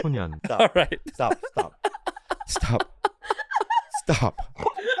 착한 소년. All right. Stop.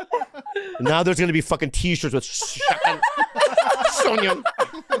 Now there's gonna be fucking T-shirts with Sonyan.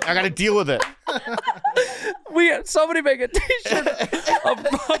 I gotta deal with it. Somebody make a T-shirt of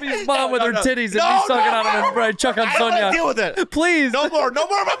Bobby's mom with her titties and No, me sucking no, on them and Brian Chuck on I don't Sonia. wanna deal with it. Please. No more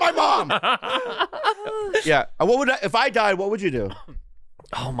about my mom. Yeah. What would if I died? What would you do?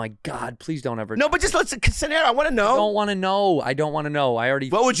 Oh my God! Please don't ever. No, but just let's scenario. I want to I know. don't want to know. I don't want to know. I already.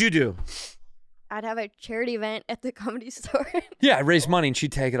 What would you do? I'd have a charity event at the Comedy Store. Yeah, I raise money and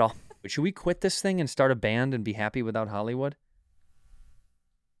she'd take it all. Should we quit this thing and start a band and be happy without Hollywood?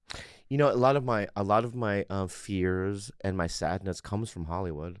 You know, a lot of my fears and my sadness comes from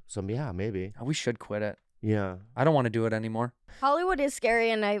Hollywood. So yeah, maybe. We should quit it. Yeah. I don't want to do it anymore. Hollywood is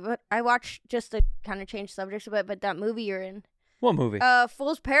scary, and I watched, just to kind of change subjects a bit, but that movie you're in. What movie?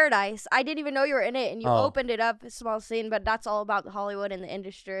 Fool's Paradise. I didn't even know you were in it, and you Oh. opened it up, a small scene, but that's all about Hollywood and the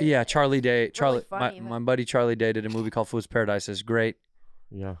industry. Yeah, Charlie Day. Really funny, my buddy Charlie Day did a movie called Fool's Paradise. It's great.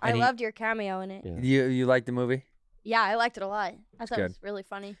 Yeah. I loved your cameo in it. Yeah. You liked the movie? Yeah, I liked it a lot. I thought it good. was really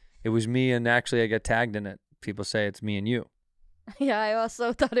funny. It was me, and actually I get tagged in it. People say it's me and you. Yeah, I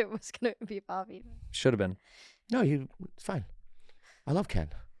also thought it was going to be Bobby. Should have been. No, it's fine. I love Ken.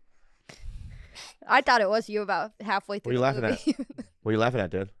 I thought it was you about halfway What through are you the laughing movie. at? What are you laughing at,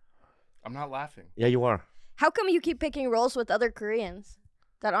 dude? I'm not laughing. Yeah, you are. How come you keep picking roles with other Koreans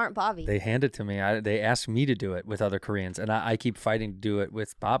that aren't Bobby? They hand it to me. They asked me to do it with other Koreans, and I keep fighting to do it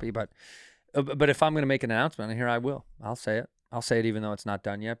with Bobby. But if I'm going to make an announcement, here I will. I'll say it. I'll say it even though it's not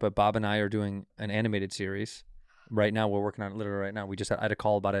done yet. But Bob and I are doing an animated series. Right now, we're working on it literally right now. I had a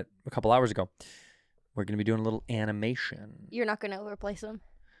call about it a couple hours ago. We're going to be doing a little animation. You're not going to replace him?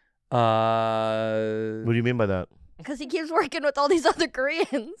 What do you mean by that? Because he keeps working with all these other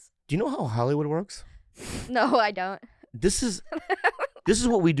Koreans. Do you know how Hollywood works? No, I don't. This is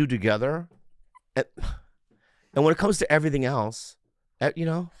what we do together. And when it comes to everything else,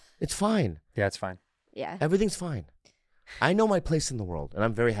 it's fine. Yeah, it's fine. Yeah. Everything's fine. I know my place in the world, and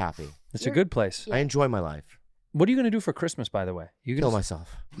I'm very happy. It's a good place. I enjoy my life. What are you going to do for Christmas, by the way? You Kill gonna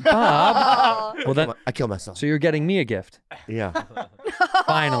myself. Bob. Well, then, I kill myself. so you're getting me a gift. Yeah.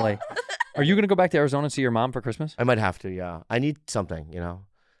 Finally. Are you going to go back to Arizona and see your mom for Christmas? I might have to, yeah. I need something,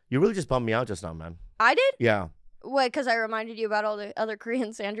 You really just bummed me out just now, man. I did? Yeah. What, because I reminded you about all the other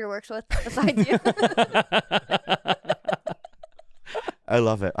Koreans Andrew works with besides you? I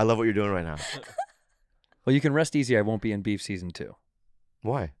love it. I love what you're doing right now. Well, you can rest easy. I won't be in Beef Season 2.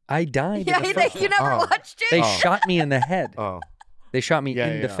 Why? I died. Yeah, in the you first one. never watched it? They shot me in the head. Oh. They shot me Yeah,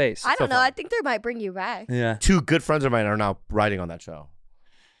 in the yeah. face. I don't know. fun. I think they might bring you back. Yeah. 2 good friends of mine are now writing on that show.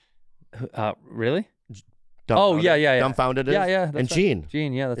 Really? Dumbfounded. yeah. Dumbfounded is? Yeah. That's And right. Gene.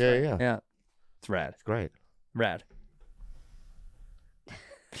 Gene, yeah, that's Yeah, right. yeah. Yeah. It's rad. It's great. Rad.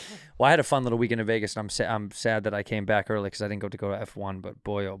 Well, I had a fun little weekend in Vegas, and I'm sad that I came back early because I didn't go to F1. But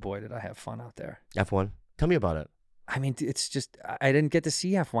boy, oh boy, did I have fun out there. F1. Tell me about it. I mean, it's just I didn't get to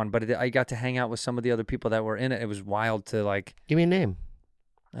see F1, but I got to hang out with some of the other people that were in it. It was wild to like. Give me a name.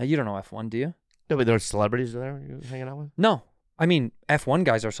 You don't know F1, do you? No, but there are celebrities there you're hanging out with. No, I mean F1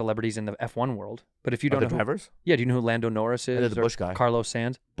 guys are celebrities in the F1 world. But if you don't the know drivers, yeah, do you know who Lando Norris is? And the or Busch guy. Carlos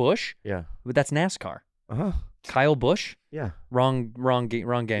Sainz. Busch? yeah. But that's NASCAR. Uh-huh. Kyle Busch? Yeah. Wrong game.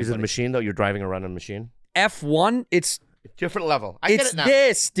 Is it a buddy. machine though? You're driving around a machine. F1, it's Different level. I get it's it now.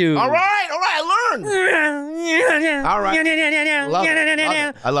 this, dude. All right. I learned. All right. Love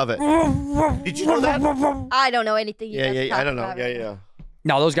it. I love it. Did you know that? I don't know anything. You Yeah, guys yeah. I talk don't know. about Yeah, right yeah. now.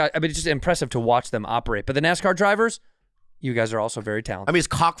 No, those guys. I mean, it's just impressive to watch them operate. But the NASCAR drivers, you guys are also very talented. I mean, is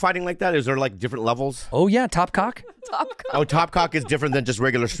cockfighting like that? Is there like different levels? Oh yeah, Top Cock. Oh, Top Cock is different than just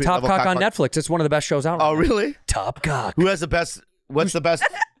regular street Top level Cock on cockfight. Netflix. It's one of the best shows out. Oh, right now. really? Top Cock. Who has the best? What's the best?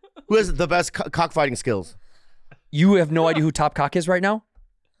 Who has the best cockfighting skills? You have no idea who Top Cock is right now?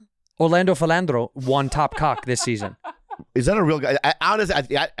 Orlando Philandro won Top Cock this season. Is that a real guy?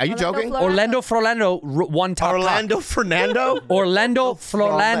 Honestly, are you joking? Orlando Florlando won Top Orlando Cock. Fernando? Orlando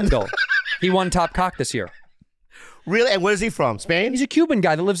Florlando. He won Top Cock this year. Really? And where is he from? Spain? He's a Cuban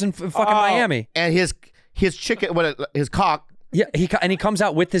guy that lives in fucking Miami. And his chicken, his cock. Yeah, he comes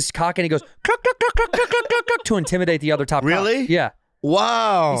out with his cock and he goes cluck, cluck, cluck, cluck, cluck, cluck, cluck, cluck, to intimidate the other Top Really? Cock. Yeah.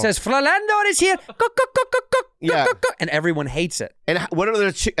 Wow. He says Florlando is here. Cuck, cuck, cuck, cuck, cuck, Yeah. cuck, cuck, and everyone hates it. And what are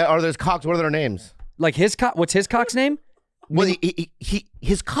their cocks? What are their names? Like his cock. What's his cock's name? Well,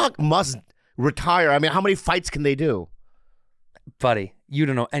 his cock must retire. I mean, how many fights can they do? Buddy, you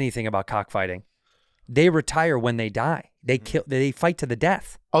don't know anything about cockfighting. They retire when they die. They kill. They fight to the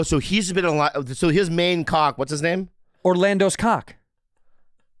death. Oh, so he's been alive. So his main cock, what's his name? Orlando's cock.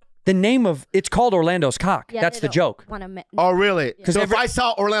 The name of it's called Orlando's cock. Yeah, That's they the don't joke. wanna Oh, really? 'Cause So if I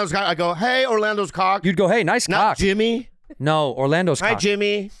saw Orlando's cock, I go, "Hey, Orlando's cock." You'd go, "Hey, nice Not cock." Jimmy. No, Orlando's Hi, cock.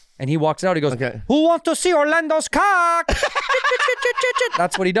 Jimmy. And he walks out. He goes, Okay. "Who wants to see Orlando's cock?"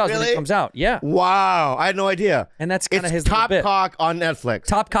 That's what he does when Really? he comes out. Yeah, Wow, I had no idea. and that's kind It's of his little Top bit. Cock on Netflix.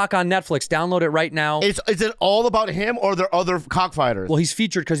 Top Cock on Netflix. Download it right now. Is it all about him or are there other cockfighters? Well, he's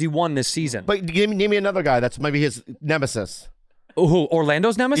featured because he won this season. But name me another guy that's maybe his nemesis. Who?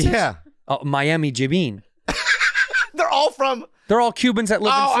 Orlando's nemesis? Yeah. Miami Jabin. They're all from. They're all Cubans that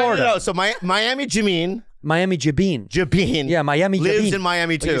live in I Florida. know. So Miami Jabin. Miami Jabin. Yeah, Miami lives Jabin. in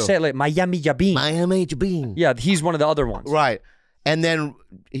Miami But you too. say it like Miami Jabin. Miami Jabin. Yeah, he's one of the other ones. Right. And then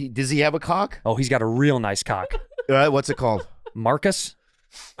does he have a cock? Oh, he's got a real nice cock. All right. What's it called? Marcus.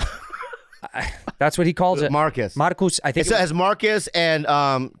 That's what he calls it. Marcus. Marcus. I think So it was has Marcus and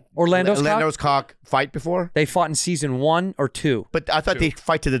Orlando's cock fight before? they fought in season 1 or 2. But I thought they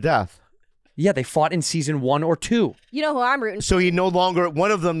fight to the death. Yeah, they fought in season 1 or 2. You know who I'm rooting for. So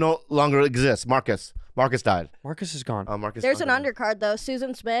one of them no longer exists. Marcus died. Marcus is gone. Marcus. There's an undercard though,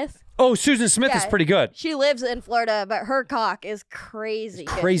 Susan Smith. Oh, Susan Smith is Yeah. pretty good. She lives in Florida, but her cock is crazy.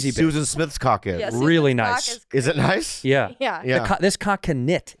 good. Crazy big. Susan Smith's cock is. Yeah, Susan's Really cock nice. Is it nice? Yeah. Yeah. Yeah. This cock can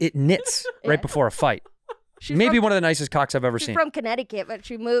knit. It knits right before a fight. She's Maybe from, one of the nicest cocks I've ever she's seen. from Connecticut, but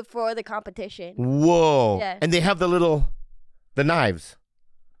she moved for the competition. Whoa. Yeah. And they have the knives.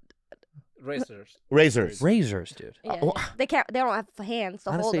 Racers. Razors. Razors, dude. Yeah. wha- They can't. They don't have hands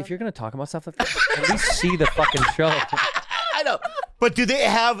to hold Honestly, them. if you're gonna talk about stuff like that, at least see the fucking show. I know. But do they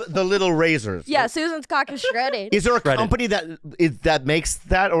have the little razors? Yeah, Susan's cock is shredded. Is there a Shredded. company that makes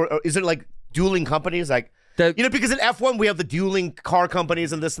that, or is it like dueling companies? Like, because in F1 we have the dueling car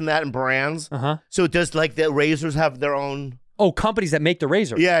companies and this and that and brands. Uh-huh. So does like the razors have their own? Oh, companies that make the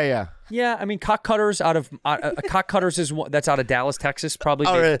razor. Yeah. Yeah, I mean, Cock Cutters Cock Cutters is that's out of Dallas, Texas. Probably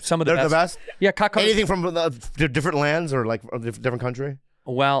Oh, really? some of the They're best. the best? Yeah, Cock Cutters. Anything from the different lands or like a different country?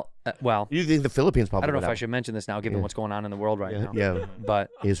 Well. You think the Philippines probably? I don't know would if I have. should mention this now, given what's going on in the world right now. Yeah. But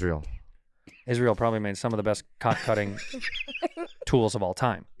Israel. Israel probably made some of the best cock cutting tools of all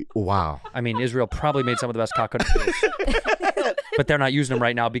time. Wow. I mean, Israel probably made some of the best cock cutting tools, but they're not using them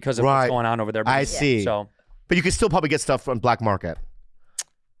right now because of Right. what's going on over there. I see. So But you can still probably get stuff from black market.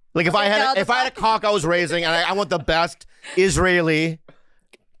 Like if I had a cock I was raising and I want the best Israeli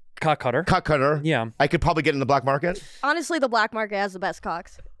cock cutter. cock cutter, Yeah. I could probably get in the black market. Honestly, the black market has the best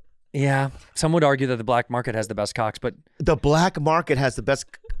cocks. Yeah, some would argue that the black market has the best cocks, but The black market has the best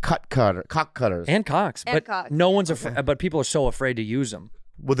cock cutters. and cocks, And but cocks. no one's but people are so afraid to use them.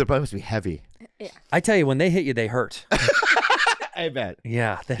 Well, they're supposed to be heavy. I tell you, when they hit you, they hurt. I bet.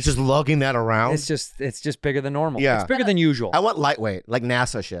 Yeah, It's just lugging that around. it's just bigger than normal. Yeah. It's bigger than usual. I want lightweight, like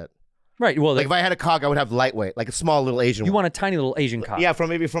NASA shit. Right. Well, Like if I had a cock, I would have lightweight, like a small little Asian you one. want a tiny little Asian cock. Yeah,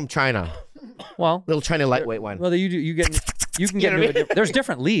 maybe from China. Well, Little China lightweight one. well, you can get You know what I into mean? there's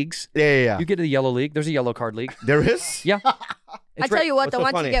different leagues. Yeah. You get to the yellow league. There's a yellow card league. There is? Yeah. I tell you what, What's though, so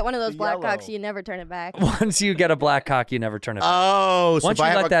once funny? you get one of those The black cocks, yellow. you never turn it back. Once you get a black cock, you never turn it back. Oh, so Once if you I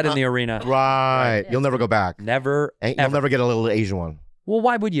have let that in the arena, right, you'll never go back. never, And you'll ever. never get a little Asian one. Well,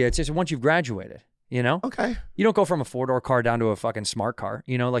 why would you? It's just once you've graduated, you know? Okay. You don't go from a 4-door car down to a fucking smart car.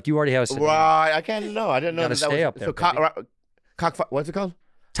 You know, like you already have a sedan. Right. I can't know. I didn't know Gotta that stay was up there, so what's it called?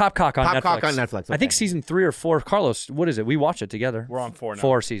 Top Cock on Top Netflix. Cock on Netflix. I think okay. season 3 or 4. Carlos, what is it? We watch it together. We're on 4 now.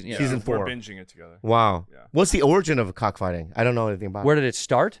 4 seasons. Yeah. Season We're 4. binging it together. Wow. Yeah. What's the origin of cockfighting? I don't know anything about. Where did it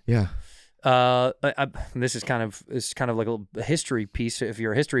start? Yeah. This is kind of like a history piece. If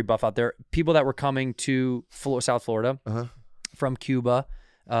you're a history buff out there, people that were coming to South Florida Uh-huh. from Cuba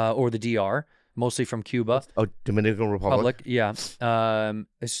or the DR, mostly from Cuba. Oh, Dominican Republic. Yeah.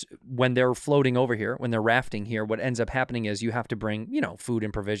 When they're floating over here, when they're rafting here, what ends up happening is you have to bring, food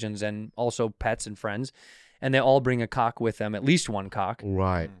and provisions and also pets and friends. And they all bring a cock with them, at least one cock.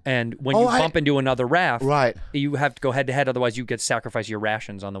 Right. And when you bump into another raft, Right. you have to go head to head. Otherwise, you get to sacrifice your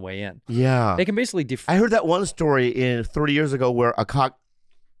rations on the way in. Yeah. They can basically I heard that one story in 30 years ago where a cock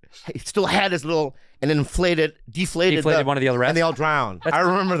still had his little and then deflated one of the other rafts. and they all drowned. I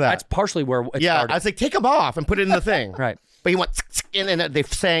remember that. That's partially where it yeah, started. I was like, take them off and put it in the thing. Right. But he went and then they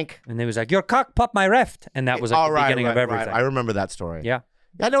sank. And they was like, your cock popped my raft. And that was like the beginning of everything. Right. I remember that story. Yeah.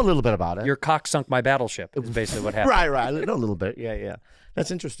 I know a little bit about it. Your cock sunk my battleship is basically what happened. right. I know a little bit. Yeah. That's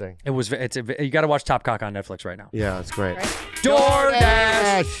interesting. You got to watch Top Cock on Netflix right now. Yeah, it's great.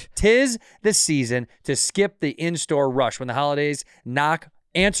 DoorDash. Tis the season to skip the in-store rush when the holidays knock.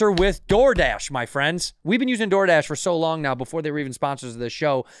 Answer with DoorDash, my friends. We've been using DoorDash for so long now, before they were even sponsors of the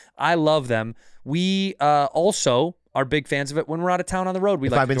show. I love them. We also are big fans of it when we're out of town on the road. We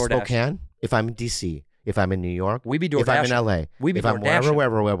If like I'm in DoorDash. Spokane, if I'm in DC, if I'm in New York, We be if I'm in DoorDashing. LA, We be if I'm DoorDashing.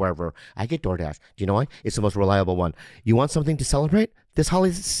 wherever, I get DoorDash. Do you know why? It's the most reliable one. You want something to celebrate this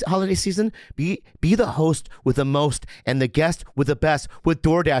holiday season? Be the host with the most and the guest with the best with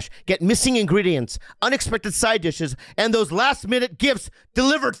DoorDash. Get missing ingredients, unexpected side dishes, and those last-minute gifts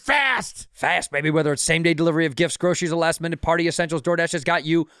delivered fast. Fast, baby. Whether it's same-day delivery of gifts, groceries, or last-minute party essentials, DoorDash has got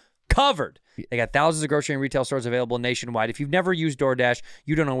you covered. They got thousands of grocery and retail stores available nationwide. If you've never used DoorDash,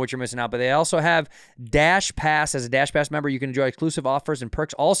 you don't know what you're missing out. But they also have Dash Pass. As a Dash Pass member, you can enjoy exclusive offers and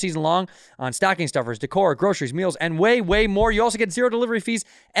perks all season long on stocking stuffers, decor, groceries, meals, and way, way more. You also get 0 delivery fees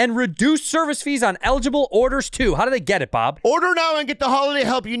and reduced service fees on eligible orders, too. How do they get it, Bob? Order now and get the holiday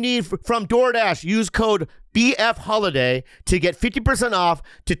help you need from DoorDash. Use code BFHoliday to get 50% off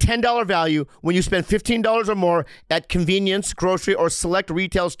to $10 value when you spend $15 or more at convenience, grocery, or select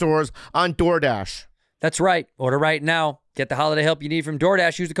retail stores on DoorDash. That's right. Order right now. Get the holiday help you need from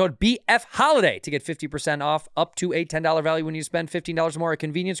DoorDash. Use the code BFHoliday to get 50% off up to a $10 value when you spend $15 or more at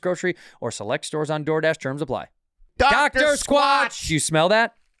convenience, grocery, or select stores on DoorDash. Terms apply. Dr. Squatch. Do you smell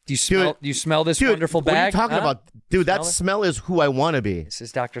that? Do you smell this wonderful What bag? are you talking Huh? about? Dude, that Smell it? smell is who I want to be. This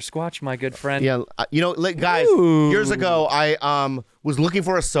is Dr. Squatch, my good friend. Yeah, guys, years ago, I was looking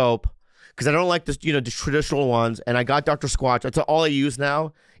for a soap because I don't like this, the traditional ones, and I got Dr. Squatch. That's all I use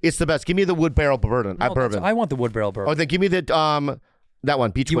now. It's the best. Give me the wood barrel bourbon. No, bourbon. I want the wood barrel bourbon. Oh, then give me the that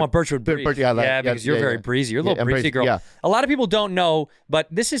one. Beechwood. You want Birchwood Breeze. yeah, because you're very breezy. You're a little I'm breezy girl. Yeah. A lot of people don't know, but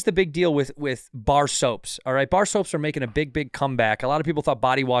this is the big deal with bar soaps. All right, bar soaps are making a big comeback. A lot of people thought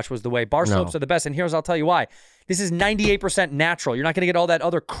body wash was the way. Bar soaps are the best, and I'll tell you why. This is 98% natural. You're not going to get all that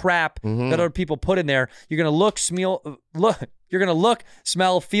other crap that other people put in there. You're going to You're going to look,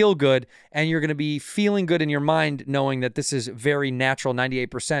 smell, feel good, and you're going to be feeling good in your mind knowing that this is very natural,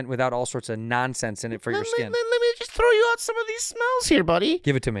 98%, without all sorts of nonsense in it for your skin. Let me just throw you out some of these smells here, buddy.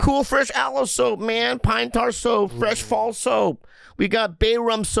 Give it to me. Cool fresh aloe soap, man. Pine tar soap. Fresh fall soap. We got bay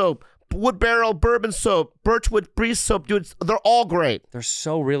rum soap. Wood barrel bourbon soap. Birchwood breeze soap. Dude, they're all great. They're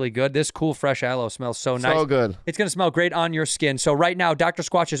so really good. This cool fresh aloe smells so nice. So good. It's going to smell great on your skin. So right now, Dr.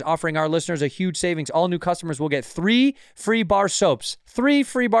 Squatch is offering our listeners a huge savings. All new customers will get 3 free bar soaps. 3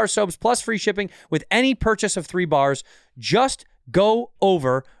 free bar soaps plus free shipping with any purchase of 3 bars. Just go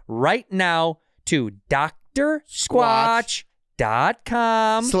over right now to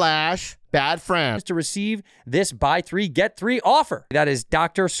drsquatch.com/bad friends to receive this buy 3 get 3 offer. That is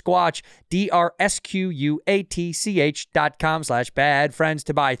Dr. Squatch, DRSQUATCH.com/bad friends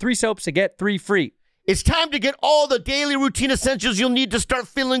to buy 3 soaps to get 3 free. It's time to get all the daily routine essentials you'll need to start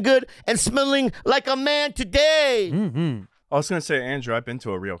feeling good and smelling like a man today. Mm-hmm. I was going to say, Andrew, I've been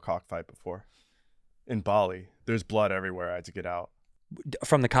to a real cockfight before. In Bali. There's blood everywhere. I had to get out.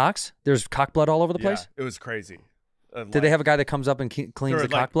 From the cocks? There's cock blood all over the place? Yeah, it was crazy. Did they have a guy that comes up and cleans the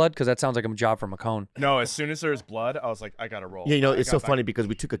cock blood? Because that sounds like a job for McCone. No, as soon as there's blood, I was like, I got to roll. Yeah, it's so funny because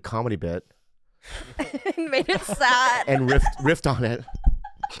we took a comedy bit Made it sad. and riffed on it.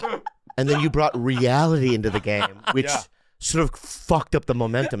 And then you brought reality into the game, which sort of fucked up the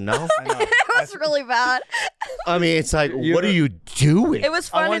momentum. No, I know. It was really bad. I mean it's like, what are you doing? It was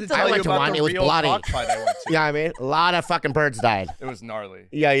I fun wanted to until tell you went to about one, the it was real bloody. cockfight I went to. Yeah, I mean a lot of fucking birds died. It was gnarly.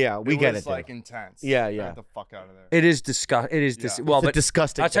 Yeah, we get was it. like dude. intense. Yeah, I yeah. Got the fuck out of there. It is disgust. It is Yeah. well, It's a but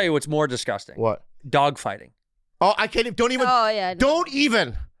disgusting. I'll tell thing. you what's more disgusting. What? Dog fighting. Oh, I can't. Don't even. Oh yeah. Don't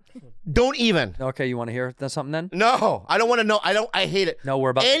even. Don't even. Okay, you want to hear something then? No, I don't want to know. I hate it. No,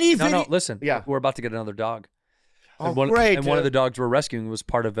 we're about. Any no, video- listen. Yeah. we're about to get another dog. Oh, and one, great. And one of the dude. dogs we're rescuing was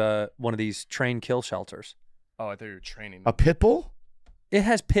part of one of these train kill shelters. Oh, I thought you were training. A pit bull? It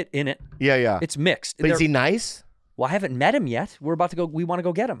has pit in it. Yeah. It's mixed. But is They're- he nice? Well, I haven't met him yet. We're about to go. We want to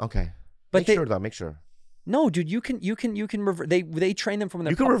go get him. Okay. But make they- sure though. Make sure. No, dude, you can they train them from when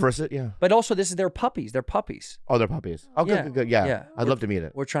they're You can reverse it. Yeah. But also, this is their puppies. They're puppies. Oh, they're puppies. Oh, Yeah. good. Yeah. Yeah. I'd love to meet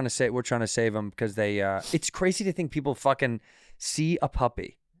it. We're trying to save them because they. It's crazy to think people fucking see a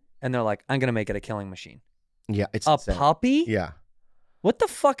puppy and they're like, I'm gonna make it a killing machine. Yeah. It's A insane. puppy? Yeah. What the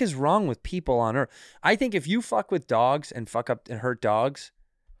fuck is wrong with people on Earth? I think if you fuck with dogs and fuck up and hurt dogs,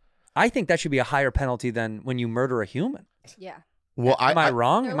 I think that should be a higher penalty than when you murder a human. Yeah. Well, Am I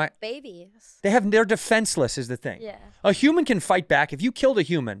wrong? They're Am I? like babies. They're defenseless is the thing. Yeah. A human can fight back. If you killed a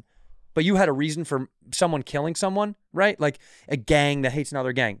human, but you had a reason for someone killing someone, right? Like a gang that hates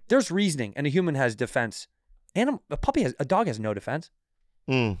another gang. There's reasoning, and a human has defense. A dog has no defense.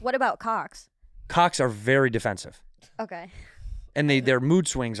 What about cocks? Cocks are very defensive, Okay. and their mood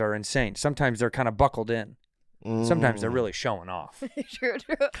swings are insane. Sometimes they're kind of buckled in. Sometimes they're really showing off. True.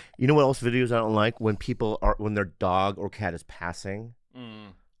 You know what else videos I don't like? When their dog or cat is passing.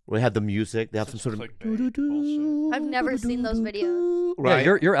 Where they have the music. They have some sort of. Clickbait bullshit. I've never seen those videos. Right.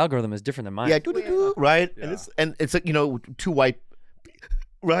 Yeah, your algorithm is different than mine. Yeah. Doo-doo-doo, right. Yeah. And it's like two white.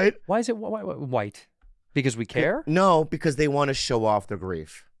 Right. Why is it white? Because we care? No, because they want to show off their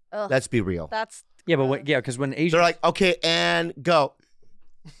grief. Ugh, Let's be real. that's Yeah, but because when Asians, They're like, okay, and go.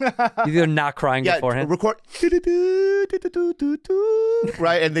 they're not crying Yeah, beforehand. record.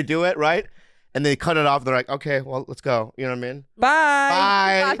 Right, and they do it right, and they cut it off. They're like, okay, well, let's go. You know what I mean?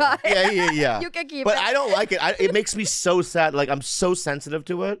 Bye. Bye. Bye-bye. Yeah. You can keep But it. I don't like it. It makes me so sad. Like I'm so sensitive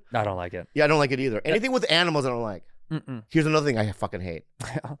to it. I don't like it. Yeah, I don't like it either. Anything with animals, I don't like. Mm-mm. Here's another thing I fucking hate.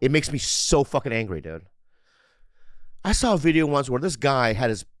 It makes me so fucking angry, dude. I saw a video once where this guy had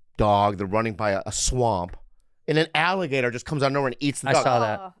his dog. They're running by a swamp, and an alligator just comes out of nowhere and eats the I dog. saw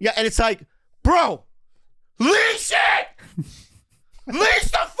that. Yeah, and it's like, bro, leash it! Leash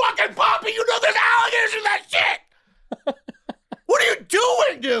the fucking puppy! You know there's alligators in that shit! What are you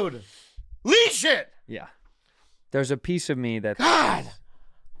doing, dude? Leash it! Yeah. There's a piece of me that God!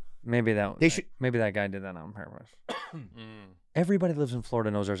 maybe that They should- maybe that guy did that on purpose. Everybody that lives in Florida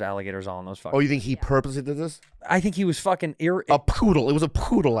knows there's alligators all in those fucking. Oh, you think he purposely did this? I think he was fucking A poodle. It was a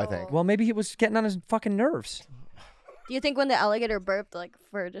poodle, I think. Well, maybe he was getting on his fucking nerves. Do you think when the alligator burped, like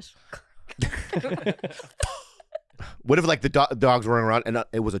for just What if, like, the dogs running around and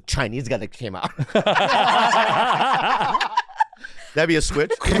it was a Chinese guy that came out? That'd be a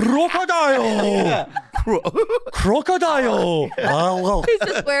switch. Crocodile! Crocodile! he's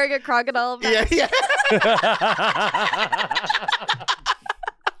just wearing a crocodile mask? Yeah.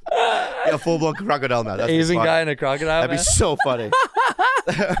 Yeah, full-blown crocodile now. That'd be Asian fun. guy in a crocodile That'd be mask? so funny.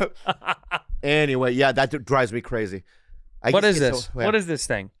 Anyway, yeah, that drives me crazy. What is this? What is this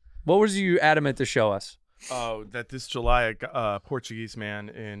thing? What was you adamant to show us? Oh, that this July, a Portuguese man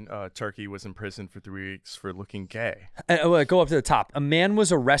in Turkey was in prison for 3 weeks for looking gay. Go up to the top. A man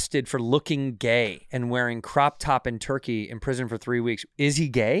was arrested for looking gay and wearing crop top in Turkey in prison for 3 weeks. Is he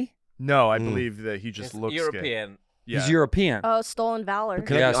gay? No, I believe that he just looks gay. European. Yeah. He's European. Oh, stolen valor.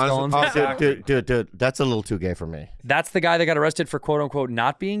 Can Yeah, I be honest? stolen- Dude, that's a little too gay for me. That's the guy that got arrested for quote unquote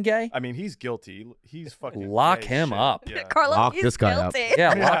not being gay? I mean, he's guilty. He's fucking Lock gay him shit. up. Yeah. Carlo, Lock he's this guy up. guilty.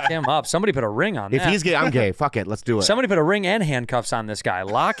 Yeah, lock him up. Somebody put a ring on If that. he's gay, I'm gay. Fuck it, let's do it. Somebody put a ring and handcuffs on this guy.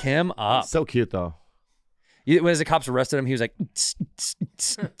 Lock him up. So cute though. When the cops arrested him, he was like,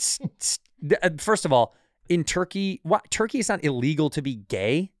 first of all, in Turkey, Turkey is not illegal to be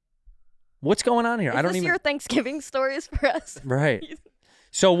gay. What's going on here? Is I don't this even. your Thanksgiving stories for us? Right.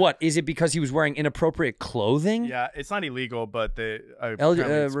 So what? Is it because he was wearing inappropriate clothing? Yeah, it's not illegal, but apparently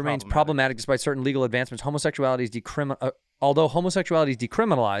it's remains problematic despite certain legal advancements. Homosexuality is although homosexuality is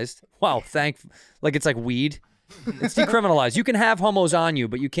decriminalized. Wow, like it's like weed. It's decriminalized. You can have homos on you,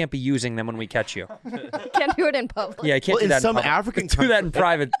 but you can't be using them when we catch you. Can't do it in public. Yeah, you can't Well, do in that some public. African do that in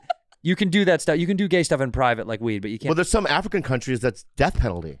private. You can do that stuff. You can do gay stuff in private like weed, but you Well, can't. there's some African countries that's death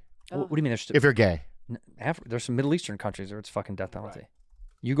penalty What do you mean? There's if you're gay. there's some Middle Eastern countries where it's fucking death penalty.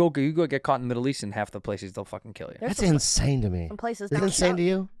 You go get caught in the Middle East, and half the places they'll fucking kill you. There's That's some- insane to me. Some places Is it down insane south. to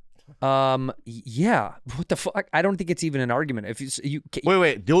you? Yeah. What the fuck? I don't think it's even an argument. If you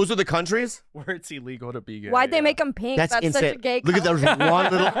Wait. Those are the countries? Where it's illegal to be gay. Why'd they make them pink? That's That's insane. such a gay Look at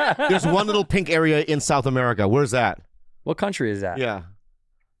color. there's one little pink area in South America. Where's that? what country is that? Yeah.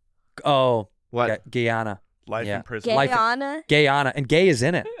 Oh, What? Guyana. Life Yeah. in prison. Life- Guyana. Guyana, and gay is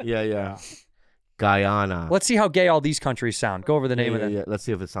in it. Yeah. Guyana. Let's see how gay all these countries sound. Go over the name of them. Yeah. Let's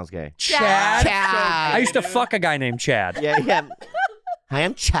see if it sounds gay. Chad. Chad. I used to fuck a guy named Chad. Yeah. Hi,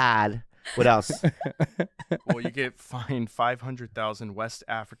 I'm Chad. What else? Well, you get fined 500,000 West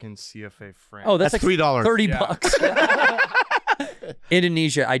African CFA francs. Oh, that's That's like $3. $30 Yeah. bucks.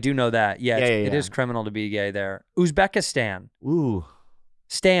 Indonesia, I do know that. Yeah, it Yeah. is criminal to be gay there. Uzbekistan, Ooh.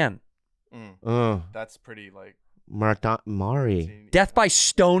 Stan, That's pretty like Mari. death by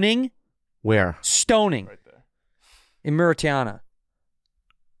stoning, Where? stoning right there. in Mauritania.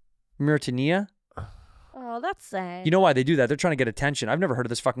 Mauritania? Oh, that's sad. You know why they do that? They're trying to get attention. I've never heard of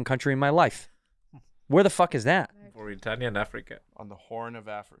this fucking country in my life. Where the fuck is that? Mauritania and Africa. On the Horn of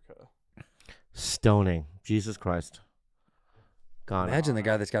Africa. Stoning. Jesus Christ. Gone. Imagine the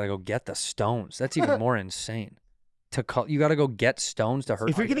guy that's got to go get the stones. That's even more insane. You got to go get stones to hurt.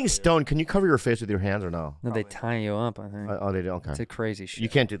 If you're getting stoned, can you cover your face with your hands or no? No, they tie you up. I think Oh, they do. Okay. it's a crazy shit. You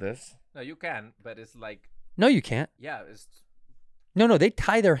can't do this. No, you can, but it's like, No, you can't. yeah, it's No, they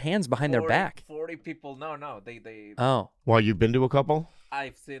tie their hands behind their 40 back. 40 people. No, they. Oh, Well, you've been to a couple?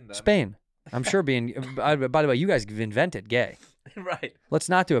 I've seen them. Spain. I'm sure being. By the way, you guys have invented gay. Right. Let's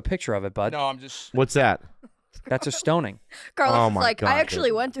not do a picture of it, bud. No, I'm just. What's that? That's a stoning. Carlos Oh is my like, God, I actually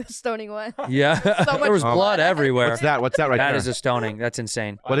dude. went to a stoning one. Yeah, So there was much blood everywhere. What's that? What's that right That there? is a stoning. That's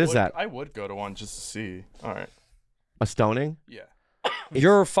insane. What is that? I would go to one just to see. All right. A stoning? Yeah.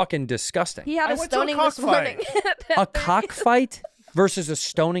 You're fucking disgusting. He had I a went to a stoning this morning. A cockfight versus a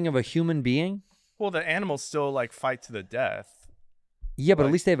stoning of a human being? Well, the animals still like fight to the death. Yeah, but at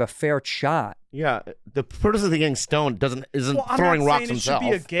Like- least they have a fair shot. Yeah. The purpose of the getting stoned isn't Well, I'm throwing not rocks saying it should himself. be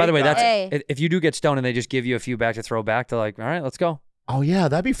a gay By the way, that's guy. Hey. if you do get stoned and they just give you a few back to throw back, they're like, all right, let's go. Oh yeah,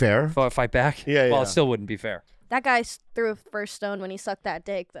 that'd be fair. Fight back. Yeah, Well, yeah. it still wouldn't be fair. That guy threw a first stone when he sucked that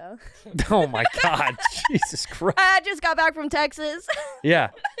dick, though. Oh my God, Jesus Christ. I just got back from Texas. Yeah.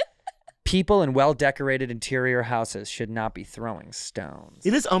 People in well-decorated interior houses should not be throwing stones.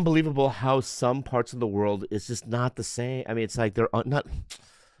 It is unbelievable how some parts of the world is just not the same. I mean, it's like they're not.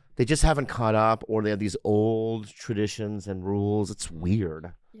 They just haven't caught up, or they have these old traditions and rules. It's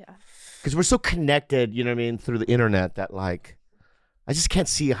weird Yeah. because we're so connected. You know what I mean, through the internet that like, I just can't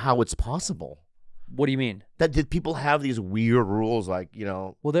see how it's possible. What do you mean? That did people have these weird rules like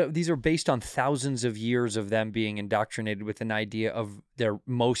Well, these are based on thousands of years of them being indoctrinated with an idea of their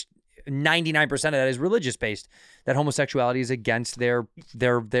 99% of that is religious based, that homosexuality is against their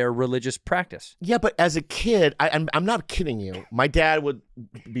religious practice. Yeah, but as a kid, I'm not kidding you. My dad would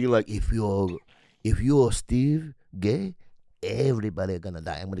be like, if you're Steve gay, everybody gonna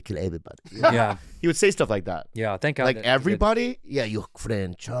die. I'm gonna kill everybody. Yeah. He would say stuff like that. Yeah, thank God. Like that- everybody, yeah, your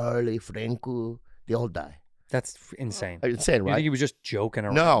friend Charlie, Franco, they all die. That's insane. Insane, You think right? he was just joking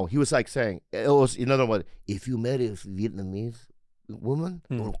around? No, he was like saying, it was in other words, if you marry a Vietnamese woman,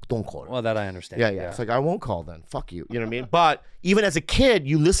 don't call her. Well, that I understand. Yeah. It's like, I won't call then. Fuck you. You know what I mean? But even as a kid,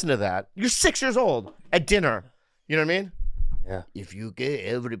 you listen to that. You're 6 years old at dinner. You know what I mean? Yeah. If you gay,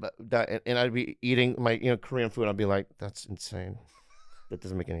 everybody. And I'd be eating my Korean food. I'd be like, that's insane. That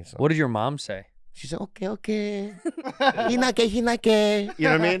doesn't make any sense. What did your mom say? She said, okay. He not gay. You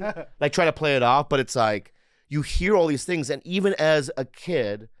know what I mean? Like, try to play it off. But it's like, you hear all these things. And even as a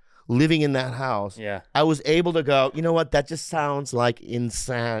kid living in that house, Yeah. I was able to go, you know what? That just sounds like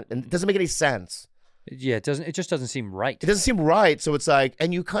insane. And it doesn't make any sense. Yeah, it doesn't. It just doesn't seem right. It doesn't seem right. So it's like,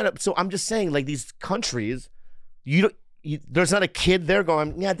 and you kind of, so I'm just saying, like, these countries, there's not a kid there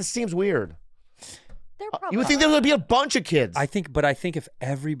going, yeah, this seems weird. They're You probably would think there would be a bunch of kids. I think if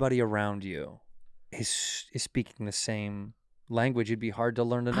everybody around you is speaking the same language, it'd be hard to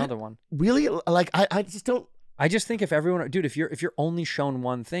learn another one. Really? Like, I just don't. I just think if everyone, dude, if you're only shown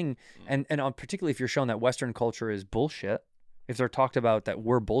one thing, and particularly if you're shown that Western culture is bullshit, if they're talked about that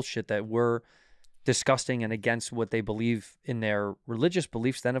we're bullshit, that we're disgusting and against what they believe in their religious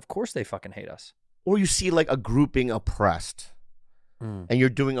beliefs, then of course they fucking hate us. Or you see like a group being oppressed and you're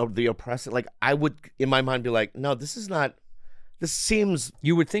doing the oppressing. Like, I would, in my mind, be like, no, this seems.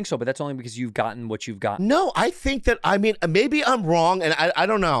 You would think so, but that's only because you've gotten what you've gotten. No, I think that, I mean, maybe I'm wrong, and I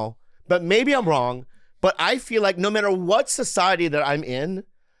don't know, but maybe I'm wrong. But I feel like no matter what society that I'm in,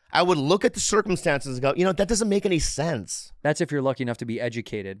 I would look at the circumstances and go, that doesn't make any sense. That's if you're lucky enough to be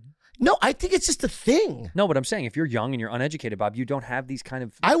educated. No, I think it's just a thing. No, but I'm saying if you're young and you're uneducated, Bob, you don't have these kind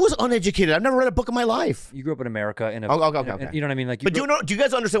of. I was uneducated. I've never read a book in my life. You grew up in America in a. Okay. You know what I mean? Like, But do you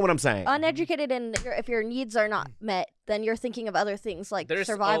guys understand what I'm saying? Uneducated, and if your needs are not met, then you're thinking of other things like There's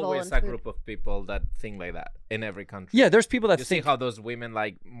survival always and a food. group of people that think like that in every country. Yeah, there's people that you think see how those women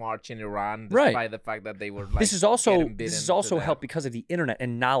like march in Iran Right. despite the fact that they were like this is also getting beaten to death. helped because of the internet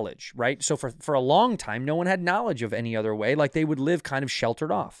and knowledge, right? So for a long time, no one had knowledge of any other way. Like they would live kind of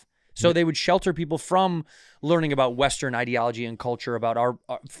sheltered off. So they would shelter people from learning about Western ideology and culture, about our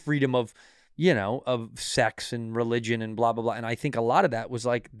freedom of, of sex and religion and blah, blah, blah. And I think a lot of that was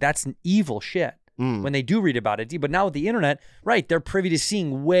like, that's an evil shit when they do read about it. But now with the internet, right, they're privy to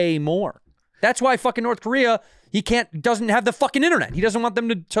seeing way more. That's why fucking North Korea, doesn't have the fucking internet. He doesn't want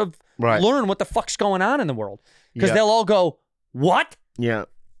them to Right. learn what the fuck's going on in the world. Because Yeah. they'll all go, what? Yeah.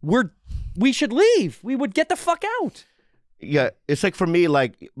 We should leave. We would get the fuck out. Yeah, it's like for me,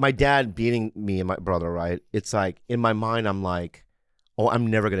 like my dad beating me and my brother, right? It's like in my mind, I'm like, oh, I'm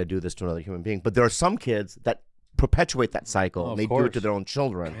never going to do this to another human being. But there are some kids that perpetuate that cycle. Oh, and they of do it course. to their own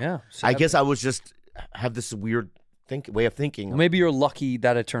children. Yeah. I guess I was just have this weird way of thinking. Well, maybe you're lucky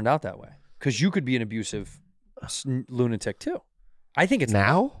that it turned out that way. Because you could be an abusive lunatic too. I think it's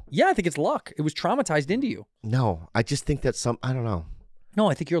now? Yeah, I think it's luck. It was traumatized into you. No, I just think that I don't know. No,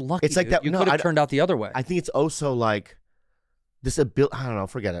 I think you're lucky. It's like dude. that. You no, could have I- turned out the other way. I think it's also like this ability. I don't know.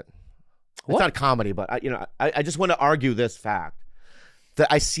 Forget it. What? It's not comedy, but I just want to argue this fact that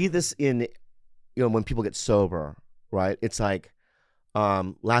I see this in, when people get sober, right? It's like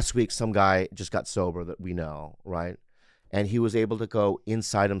last week some guy just got sober that we know, right? And he was able to go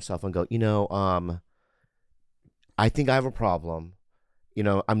inside himself and go, I think I have a problem.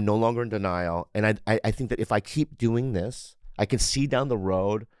 I'm no longer in denial, and I think that if I keep doing this, I can see down the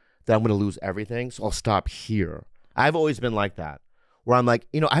road that I'm going to lose everything, so I'll stop here. I've always been like that, where I'm like,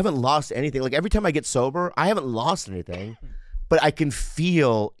 I haven't lost anything. Like every time I get sober, I haven't lost anything, but I can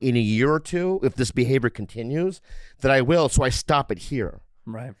feel in a year or two, if this behavior continues, that I will, so I stop it here.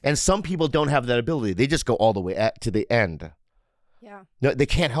 Right. And some people don't have that ability. They just go all the way to the end. Yeah. No, they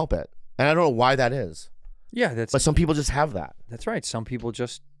can't help it. And I don't know why that is. Yeah, But some people just have that. that's right. Some people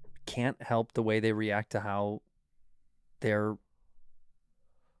just can't help the way they react to how their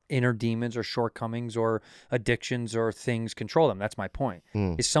inner demons or shortcomings or addictions or things control them. That's my point.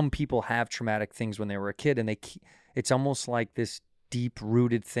 Is some people have traumatic things when they were a kid, and it's almost like this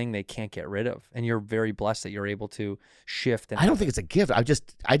deep-rooted thing they can't get rid of. And you're very blessed that you're able to shift. And I don't think it's a gift. I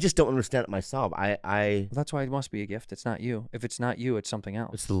just don't understand it myself. Well, that's why it must be a gift. It's not you. If it's not you, it's something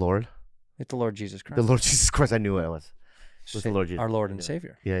else. It's the Lord. It's the Lord Jesus Christ. The Lord Jesus Christ. I knew it was. It was the Lord Jesus. Our Lord and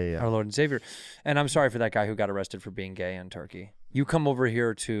Savior. Yeah. Our Lord and Savior. And I'm sorry for that guy who got arrested for being gay in Turkey. You come over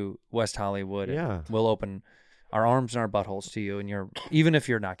here to West Hollywood, and Yeah. we'll open our arms and our buttholes to you. And even if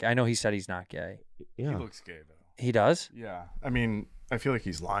you're not gay. I know he said he's not gay. Yeah. He looks gay though. He does? Yeah. I mean, I feel like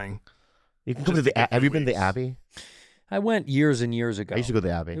he's lying. You can come to the. Have you been to the weeks. Abbey? I went years and years ago. I used to go to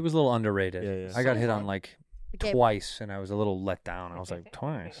the Abbey. It was a little underrated. Yeah. I got hit on like Okay. twice, and I was a little let down. I was like,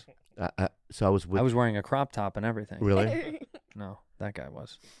 twice? So I was with. I was wearing a crop top and everything. Really? No, that guy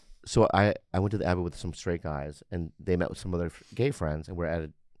was. So I went to the Abbey with some straight guys, and they met with some other gay friends, and we're at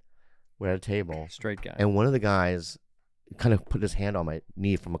a table. Straight guy. And one of the guys kind of put his hand on my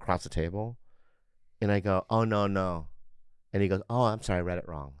knee from across the table, and I go, "Oh no," and he goes, "Oh, I'm sorry, I read it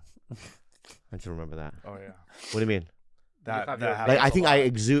wrong." I just remember that. Oh yeah. What do you mean? That have that your- happens Like I a think lot. I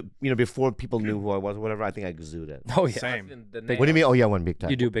exude, before people knew who I was or whatever. I think I exuded. Oh, yeah. Same. What do you mean? Oh yeah, one big time.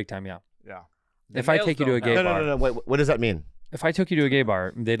 You do big time, yeah. Yeah. If I take you to a gay No, bar. no. Wait, what does that mean? If I took you to a gay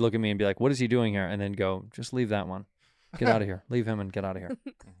bar, they'd look at me and be like, "What is he doing here?" And then go, "Just leave that one. Get out of here. Leave him and get out of here."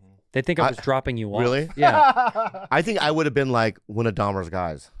 They'd think I was dropping you off. Really? Yeah. I think I would have been like one of Dahmer's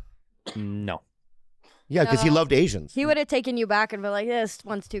guys. No. Yeah, because he No. loved Asians. He would have taken you back and been like, "This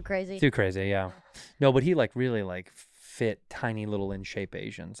one's too crazy." Too crazy, yeah. No, but he really fit tiny little in shape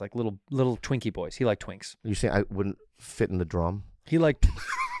Asians, like little Twinkie boys. He liked twinks. You say I wouldn't fit in the drum? He liked.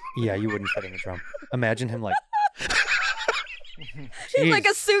 Yeah, you wouldn't fit in the drum. Imagine him like. He's like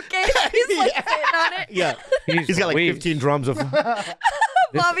a suitcase. He's like sitting on it. Yeah. He's got like Louise. 15 drums of.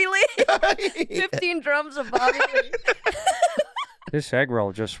 Bobby Lee. 15 drums of Bobby Lee. This egg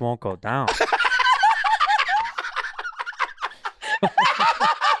roll just won't go down.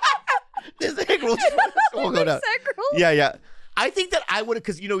 This egg roll just won't go down. Egg roll? Yeah. I think that I would have,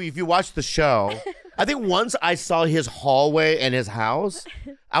 because, if you watch the show, I think once I saw his hallway and his house,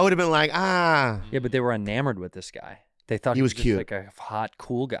 I would have been like, Yeah, but they were enamored with this guy. They thought He was just cute. like a hot,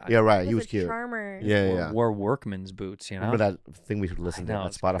 cool guy. Yeah, right. He He was a cute. charmer. Yeah. Wore workman's boots, you know? Remember that thing we should listen I to know, on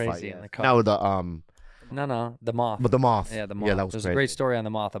it's Spotify? crazy in the car. Now with the No, The Moth. But The Moth. Yeah, The Moth. Yeah, that was There's great. a great story on The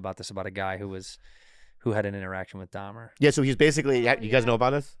Moth about a guy who had an interaction with Dahmer. Yeah, so he's basically. You guys know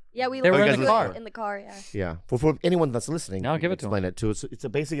about this? Yeah, we They were listened in the to it car. in the car. Yeah. Yeah. For anyone that's listening, No, you give can it to explain it too. It's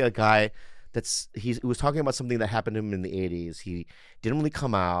basically a guy he was talking about something that happened to him in the 80s. He didn't really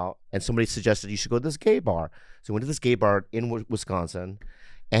come out, and somebody suggested you should go to this gay bar. So he went to this gay bar in Wisconsin,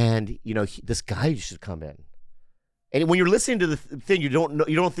 and this guy should come in. And when you're listening to the thing, you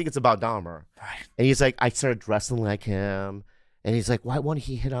don't think it's about Dahmer. Right. And he's like, I started dressing like him, and he's like, why won't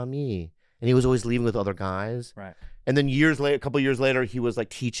he hit on me? And he was always leaving with other guys. Right. And then a couple of years later, he was like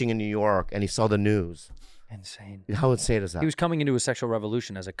teaching in New York, and he saw the news. Insane. How insane is that? He was coming into a sexual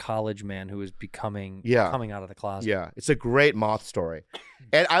revolution as a college man who was coming out of the closet. Yeah, it's a great Moth story.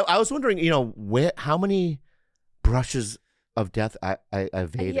 And I was wondering, how many brushes of death I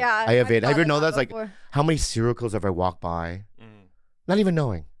evaded. Yeah, I evaded. Have you ever I've known thought that's like before. how many serial killers have I walked by, not even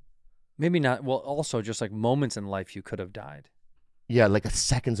knowing? Maybe not. Well, also just like moments in life you could have died. Yeah, like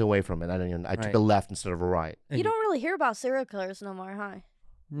seconds away from it. I took Right. a left instead of a right. You don't really hear about serial killers no more, huh?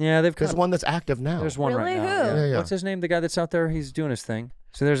 Yeah, they've There's got one that's active now. There's one Really? right now. Who? Yeah. What's his name? The guy that's out there. He's doing his thing.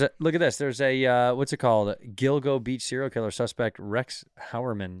 So look at this. There's a what's it called? Gilgo Beach serial killer suspect Rex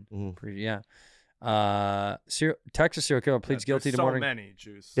Howerman. Yeah. Texas serial killer pleads guilty to so murdering. many,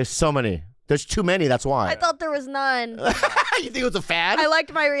 Juice. There's so many. There's too many. That's why. I thought there was none. You think it was a fad? I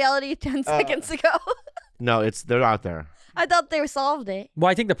liked my reality 10 seconds ago. No, they're out there. I thought they solved it. Well,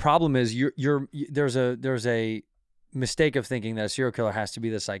 I think the problem is there's a mistake of thinking that a serial killer has to be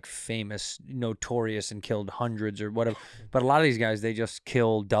this like famous, notorious, and killed hundreds or whatever. But a lot of these guys, they just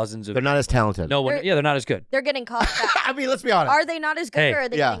kill dozens of. They're not as talented. No one. Yeah, they're not as good. They're getting caught fast. I mean, let's be honest. Are they not as good Hey. or are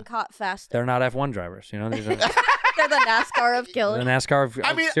they Yeah. getting caught faster? They're not F1 drivers. They're They're the NASCAR of the killing. NASCAR of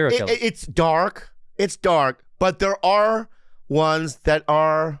I mean, serial killers. it's dark. It's dark, but there are ones that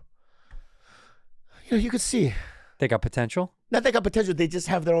are. You could see. They got potential. Not they got potential. They just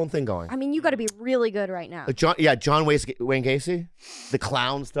have their own thing going. I mean, you got to be really good right now. John Wayne Gacy, the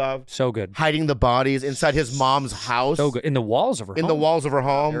clown stuff, So good. hiding the bodies inside his mom's house, So good. In the walls of her in home. the walls of her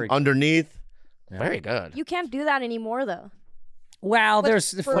home, Very good. underneath. Yeah. Very good. You can't do that anymore, though. Wow, But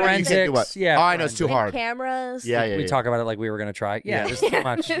there's for- What do you think? forensics. What? Yeah. Oh, I know it's too Big hard. cameras. Yeah. We talk about it like we were going to try. Yeah, there's too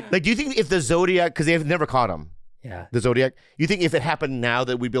much. Like, do you think if the Zodiac, because they've never caught him, Yeah. the Zodiac, you think if it happened now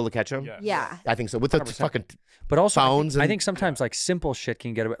that we'd be able to catch him? Yeah. I think so. With the 100%. fucking But also, phones I and- think sometimes like simple shit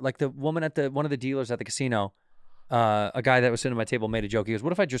can get away. Like the woman at one of the dealers at the casino, a guy that was sitting at my table made a joke. He goes,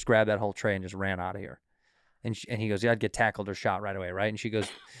 "What if I just grabbed that whole tray and just ran out of here?" And he goes, "Yeah, I'd get tackled or shot right away, right?" And she goes,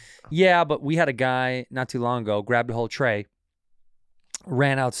 "Yeah, but we had a guy not too long ago grabbed the whole tray,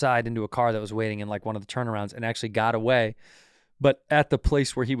 ran outside into a car that was waiting in like one of the turnarounds, and actually got away. But at the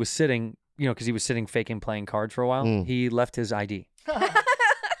place where he was sitting, because he was sitting faking playing cards for a while, he left his ID."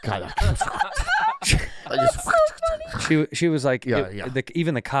 God. She was like, Yeah.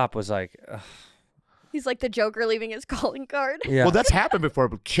 even the cop was like, "Ugh." He's like the Joker leaving his calling card. Yeah. Well, that's happened before.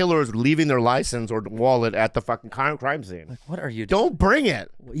 But killers leaving their license or wallet at the fucking crime scene. What are you doing? Don't bring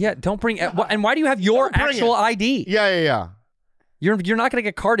it. Yeah, don't bring. And why do you have your Don't bring actual it. ID? Yeah. You're not gonna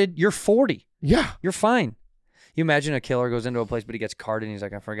get carded. You're 40. Yeah. You're fine. You imagine a killer goes into a place, but he gets carded, and he's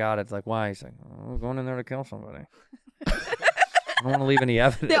like, "I forgot." It's like, why? He's like, "I'm going in there to kill somebody. I don't want to leave any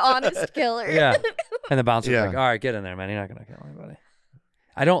evidence." The honest killer. Yeah. And the bouncer's Yeah. like, "All right, get in there, man. You're not gonna kill anybody."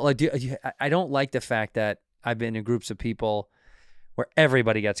 I don't like. I don't like the fact that I've been in groups of people where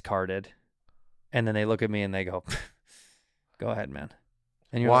everybody gets carded, and then they look at me and they go, "Go ahead, man."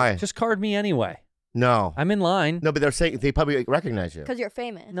 And you're Why? like, "Just card me anyway. No. I'm in line." No, but they're saying they probably recognize you. Because you're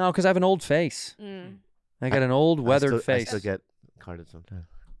famous. No, because I have an old face. Mm. I got an old weathered I face. still get carded sometimes.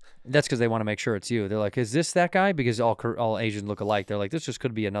 That's because they want to make sure it's you. They're like, "Is this that guy?" Because all Asians look alike. They're like, "This just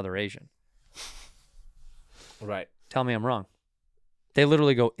could be another Asian." Right. Tell me I'm wrong. They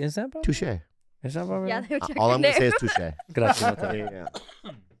literally go, "Is that Bobby? Touche. Is that Bobby?" Yeah, they would check All your I'm going to say name. is touche. Gracias.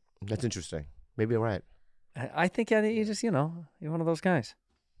 Yeah. That's interesting. Maybe you're right. I think you just, you're one of those guys.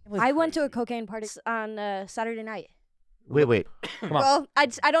 I went to a cocaine party on Saturday night. Wait. Come on. Well,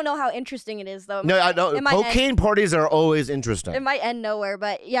 I don't know how interesting it is, though. No, I know. It might end- Cocaine parties are always interesting. It might end nowhere,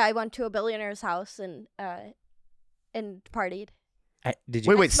 but yeah, I went to a billionaire's house and partied. Did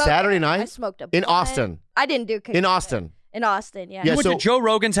you? Wait. Smoked- Saturday I night smoked a in blunt. Austin. I didn't do cocaine. In Austin. In Austin, yeah. Yeah, You went so- to Joe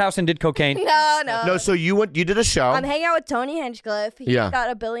Rogan's house and did cocaine. No. No, so you did a show. I'm hanging out with Tony Hinchcliffe. He's Yeah. got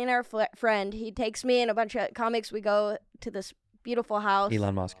a billionaire friend. He takes me and a bunch of comics. We go to this beautiful house.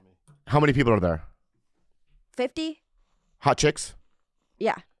 Elon Musk. How many people are there? 50? Hot chicks?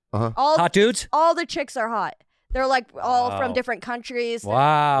 Yeah. Uh-huh. Hot dudes? All the chicks are hot. They're like all Wow. from different countries.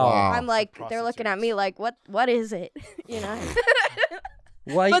 Wow. Wow. I'm like, they're looking at me like, what is it?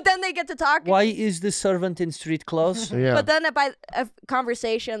 Why? But then they get to talk. Why is the servant in street clothes? Yeah. But then by a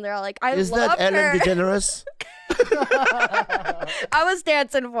conversation, they're all like, I Is love that her. Ellen DeGeneres? I was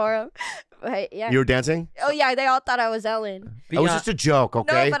dancing for him. But yeah. You were dancing? Oh yeah, they all thought I was Ellen. It was just a joke,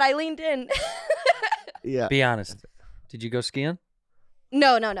 okay? No, but I leaned in. yeah. Be honest. Did you go skiing?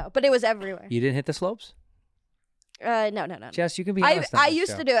 No. But it was everywhere. You didn't hit the slopes? No. Jess, you can be honest. I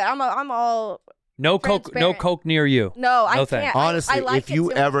used to do it. I'm all. No coke. No transparent. coke near you. No, I No can't. thanks. Honestly, I like if it you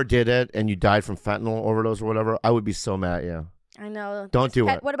too ever did it and you died from fentanyl overdose or whatever, I would be so mad at you. I know. Don't do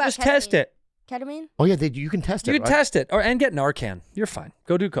it. What about Just ketamine? test it. Ketamine? Oh yeah, you can test it. You can right? test it and get Narcan. You're fine.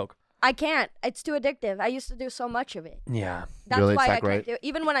 Go do coke. I can't. It's too addictive. I used to do so much of it. Yeah. That's Really? why It's I that great? couldn't do it.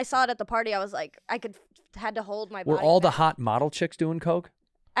 Even when I saw it at the party, I was like, had to hold my body. Were all the back. hot model chicks doing coke?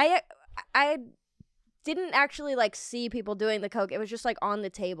 I didn't actually like see people doing the coke. It was just like on the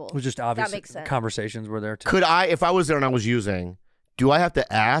table. It was just obvious. That makes sense. Conversations were there too. Could I, if I was there and I was using, do I have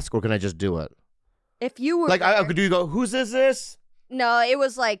to ask or can I just do it? If you were Like, there, could you go, whose is this? no, it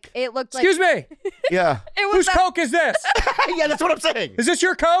was like it looked Excuse like. me. Yeah. It was Whose that- coke is this? yeah, that's what I'm saying. Is this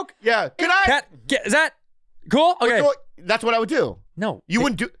your coke? Yeah. Can I? Is that cool? Okay. That's what I would do. No. You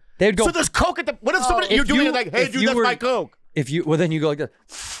wouldn't do. They'd go. So there's Coke at the. What if somebody If you're doing you- it like, hey, if dude, you that's were- my Coke. If you then you go like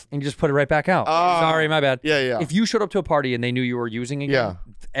this and you just put it right back out. Oh. Sorry, my bad. Yeah. If you showed up to a party and they knew you were using again, Yeah.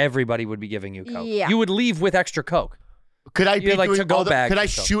 everybody would be giving you coke. Yeah. You would leave with extra coke. Could I You be had, like, doing to-go all the, bags Could I and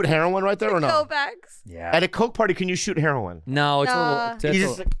stuff. shoot heroin right there or Go no? bags. Yeah. At a Coke party, can you shoot heroin? No, it's a little. Nah. It's, You a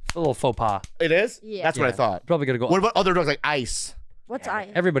just- little, a little faux pas. It is. Yeah. That's what I thought. Probably gonna go. What about other drugs like ice? What's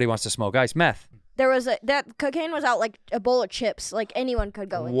I? Everybody wants to smoke ice, meth. There was that cocaine was out like a bowl of chips. Like anyone could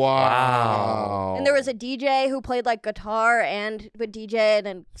go in. Wow. And there was a DJ who played like guitar and would DJ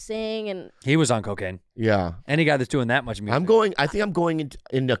and sing and. He was on cocaine. Yeah. Any guy that's doing that much music. I'm going. I think I'm going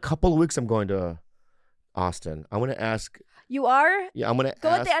in a couple of weeks. I'm going to Austin. I want to ask. You are? Yeah, I'm gonna Go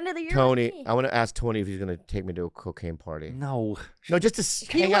ask at the end of the year. Tony. with me. I want to ask Tony if he's gonna take me to a cocaine party. No. No, just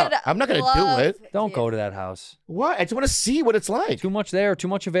to He hang out. would I'm not gonna love do it. Don't to. go to that house. What? I just want to see what it's like. Too much there. Too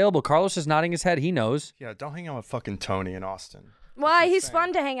much available. Carlos is nodding his head. He knows. Yeah, don't hang out with fucking Tony in Austin. Why? He's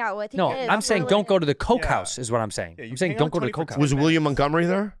fun to hang out with. He No, is. I'm He's saying really don't go good. to the coke Yeah. house. Is what I'm saying. Yeah, you I'm saying hang don't out go to with the Tony coke for house. Was William Montgomery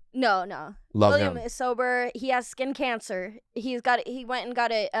there? No. Love William him. is sober. He has skin cancer. He went and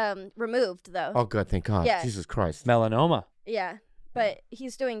got it removed though. Oh, good. Thank God. Yeah. Jesus Christ. Melanoma. Yeah, but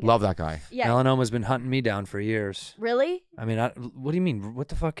he's doing good. Love that guy. Yeah. Melanoma's been hunting me down for years. Really? I mean, what do you mean? What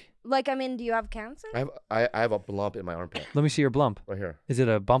the fuck? Like, I mean, do you have cancer? I have a lump in my armpit Let me see your blump. right here. Is it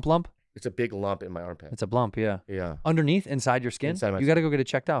a bump lump? It's a big lump in my armpit. It's a blump, yeah. Yeah. Underneath, inside your skin? Inside my You got to go get it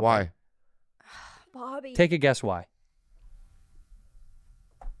checked out. Why? Bobby. Take a guess why.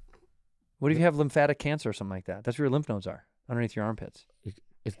 What if you have lymphatic cancer or something like that? That's where your lymph nodes are, underneath your armpits.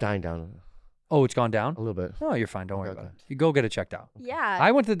 It's dying down Oh, it's gone down? a little bit. Oh, you're fine. Don't worry Okay, about okay. it. You go get it checked out. Yeah.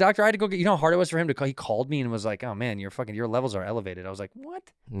 I went to the doctor. I had to go get, you know how hard it was for him to call? He called me and was like, oh man, your levels are elevated. I was like, what?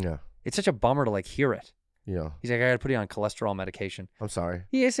 Yeah. It's such a bummer to like hear it. Yeah. He's like, I got to put you on cholesterol medication. I'm sorry.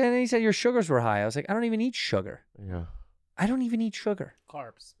 He said your sugars were high. I was like, I don't even eat sugar. Yeah. I don't even eat sugar.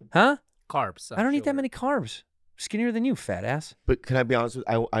 Carbs. Huh? Carbs. I don't eat that many carbs. Skinnier than you, fat ass. But can I be honest with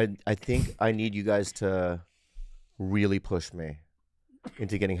I think I need you guys to really push me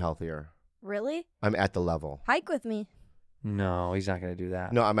into getting healthier. Really? I'm at the level. Hike with me. No, he's not going to do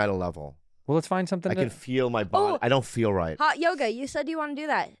that. No, I'm at a level. Well, let's find something. I can feel my body. Oh. I don't feel right. Hot yoga. You said you want to do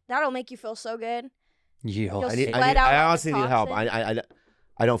that. That'll make you feel so good. You'll I see. need. sweat out all I the honestly need help. toxins.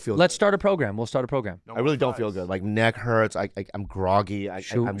 I don't feel. Let's start a program. We'll start a program. No I really more don't feel fries. good. Like neck hurts. I'm groggy.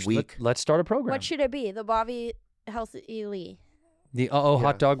 I'm weak. Let's start a program. What should it be? The Bobby Healthy Lee. The Yeah.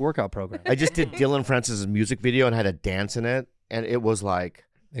 hot dog workout program. I just did Dylan Francis's music video and had a dance in it, and it was like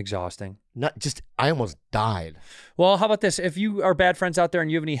Exhausting. not just. I almost died. Well, how about this? If you are bad friends out there and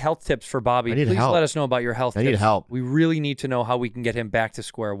you have any health tips for Bobby, I need please help. let us know about your health I tips. need help. We really need to know how we can get him back to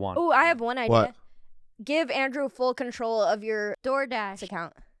square one. Oh, I have one idea. What? Give Andrew full control of your DoorDash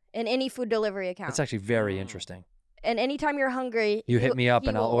account and any food delivery account. That's actually very interesting. And anytime you're hungry, You hit me up he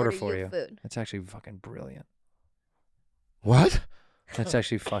and I'll will order for you. Food. That's actually fucking brilliant. What? That's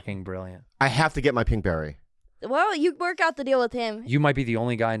actually fucking brilliant. I have to get my pinkberry. Well, you work out the deal with him. You might be the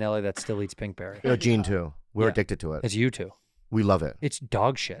only guy in LA that still eats pinkberry. You know, Gene too. We're Yeah. addicted to it. It's you two. We love it. It's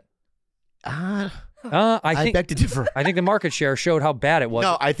dog shit. I I beg to differ. think the market share showed how bad it was.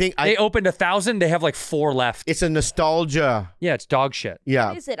 No, I think They opened 1,000. They have like 4 left. it's a nostalgia. Yeah, it's dog shit. Yeah.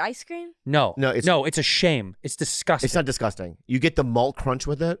 What is it? Ice cream? No, No, it's a shame. It's disgusting. It's not disgusting. You get the malt crunch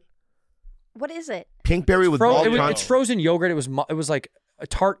with it. What is it? Pinkberry with malt crunch. It's frozen yogurt. It was like a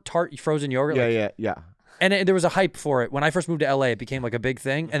tart frozen yogurt. like- yeah. And there was a hype for it when I first moved to LA. It became like a big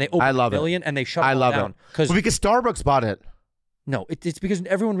thing, and they opened I love a it. million, and they shut I it love down it. because Well, because Starbucks bought it. No, it's because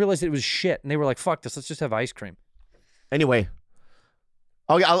everyone realized it was shit, and they were like, "Fuck this, let's just have ice cream." Anyway,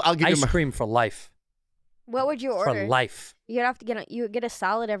 I'll give Ice you my. cream for life. What would you order? For life. You'd have to get a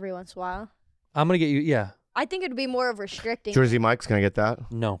salad every once in a while. I'm gonna get you. Yeah. I think it'd be more of restricting. Jersey Mike's, can I get that?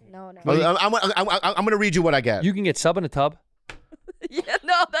 No. No. I'm gonna read you what I get. You can get sub in a tub. Yeah,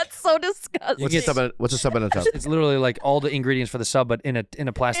 no, that's so disgusting. What's a sub in a tub? It's literally like all the ingredients for the sub, but in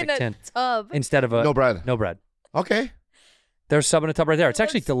a plastic In a tin tub. instead of a No bread. No bread. Okay. There's sub in a tub right there. It's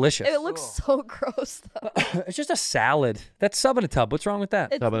actually delicious. It looks so gross though. It's just a salad. That's sub in a tub. What's wrong with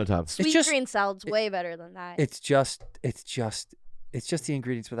that? Sub in a tub. Sweet just- green salad's way better than that. It's just the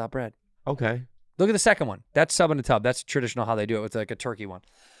ingredients without bread. Okay. Look at the second one. That's sub in a tub. That's traditional how they do it. It's like a turkey one.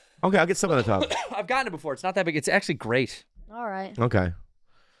 Okay, I'll get sub in a tub. I've gotten it before. It's not that big. It's actually great. All right. Okay.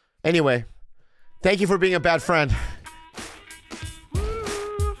 Anyway, thank you for being a bad friend.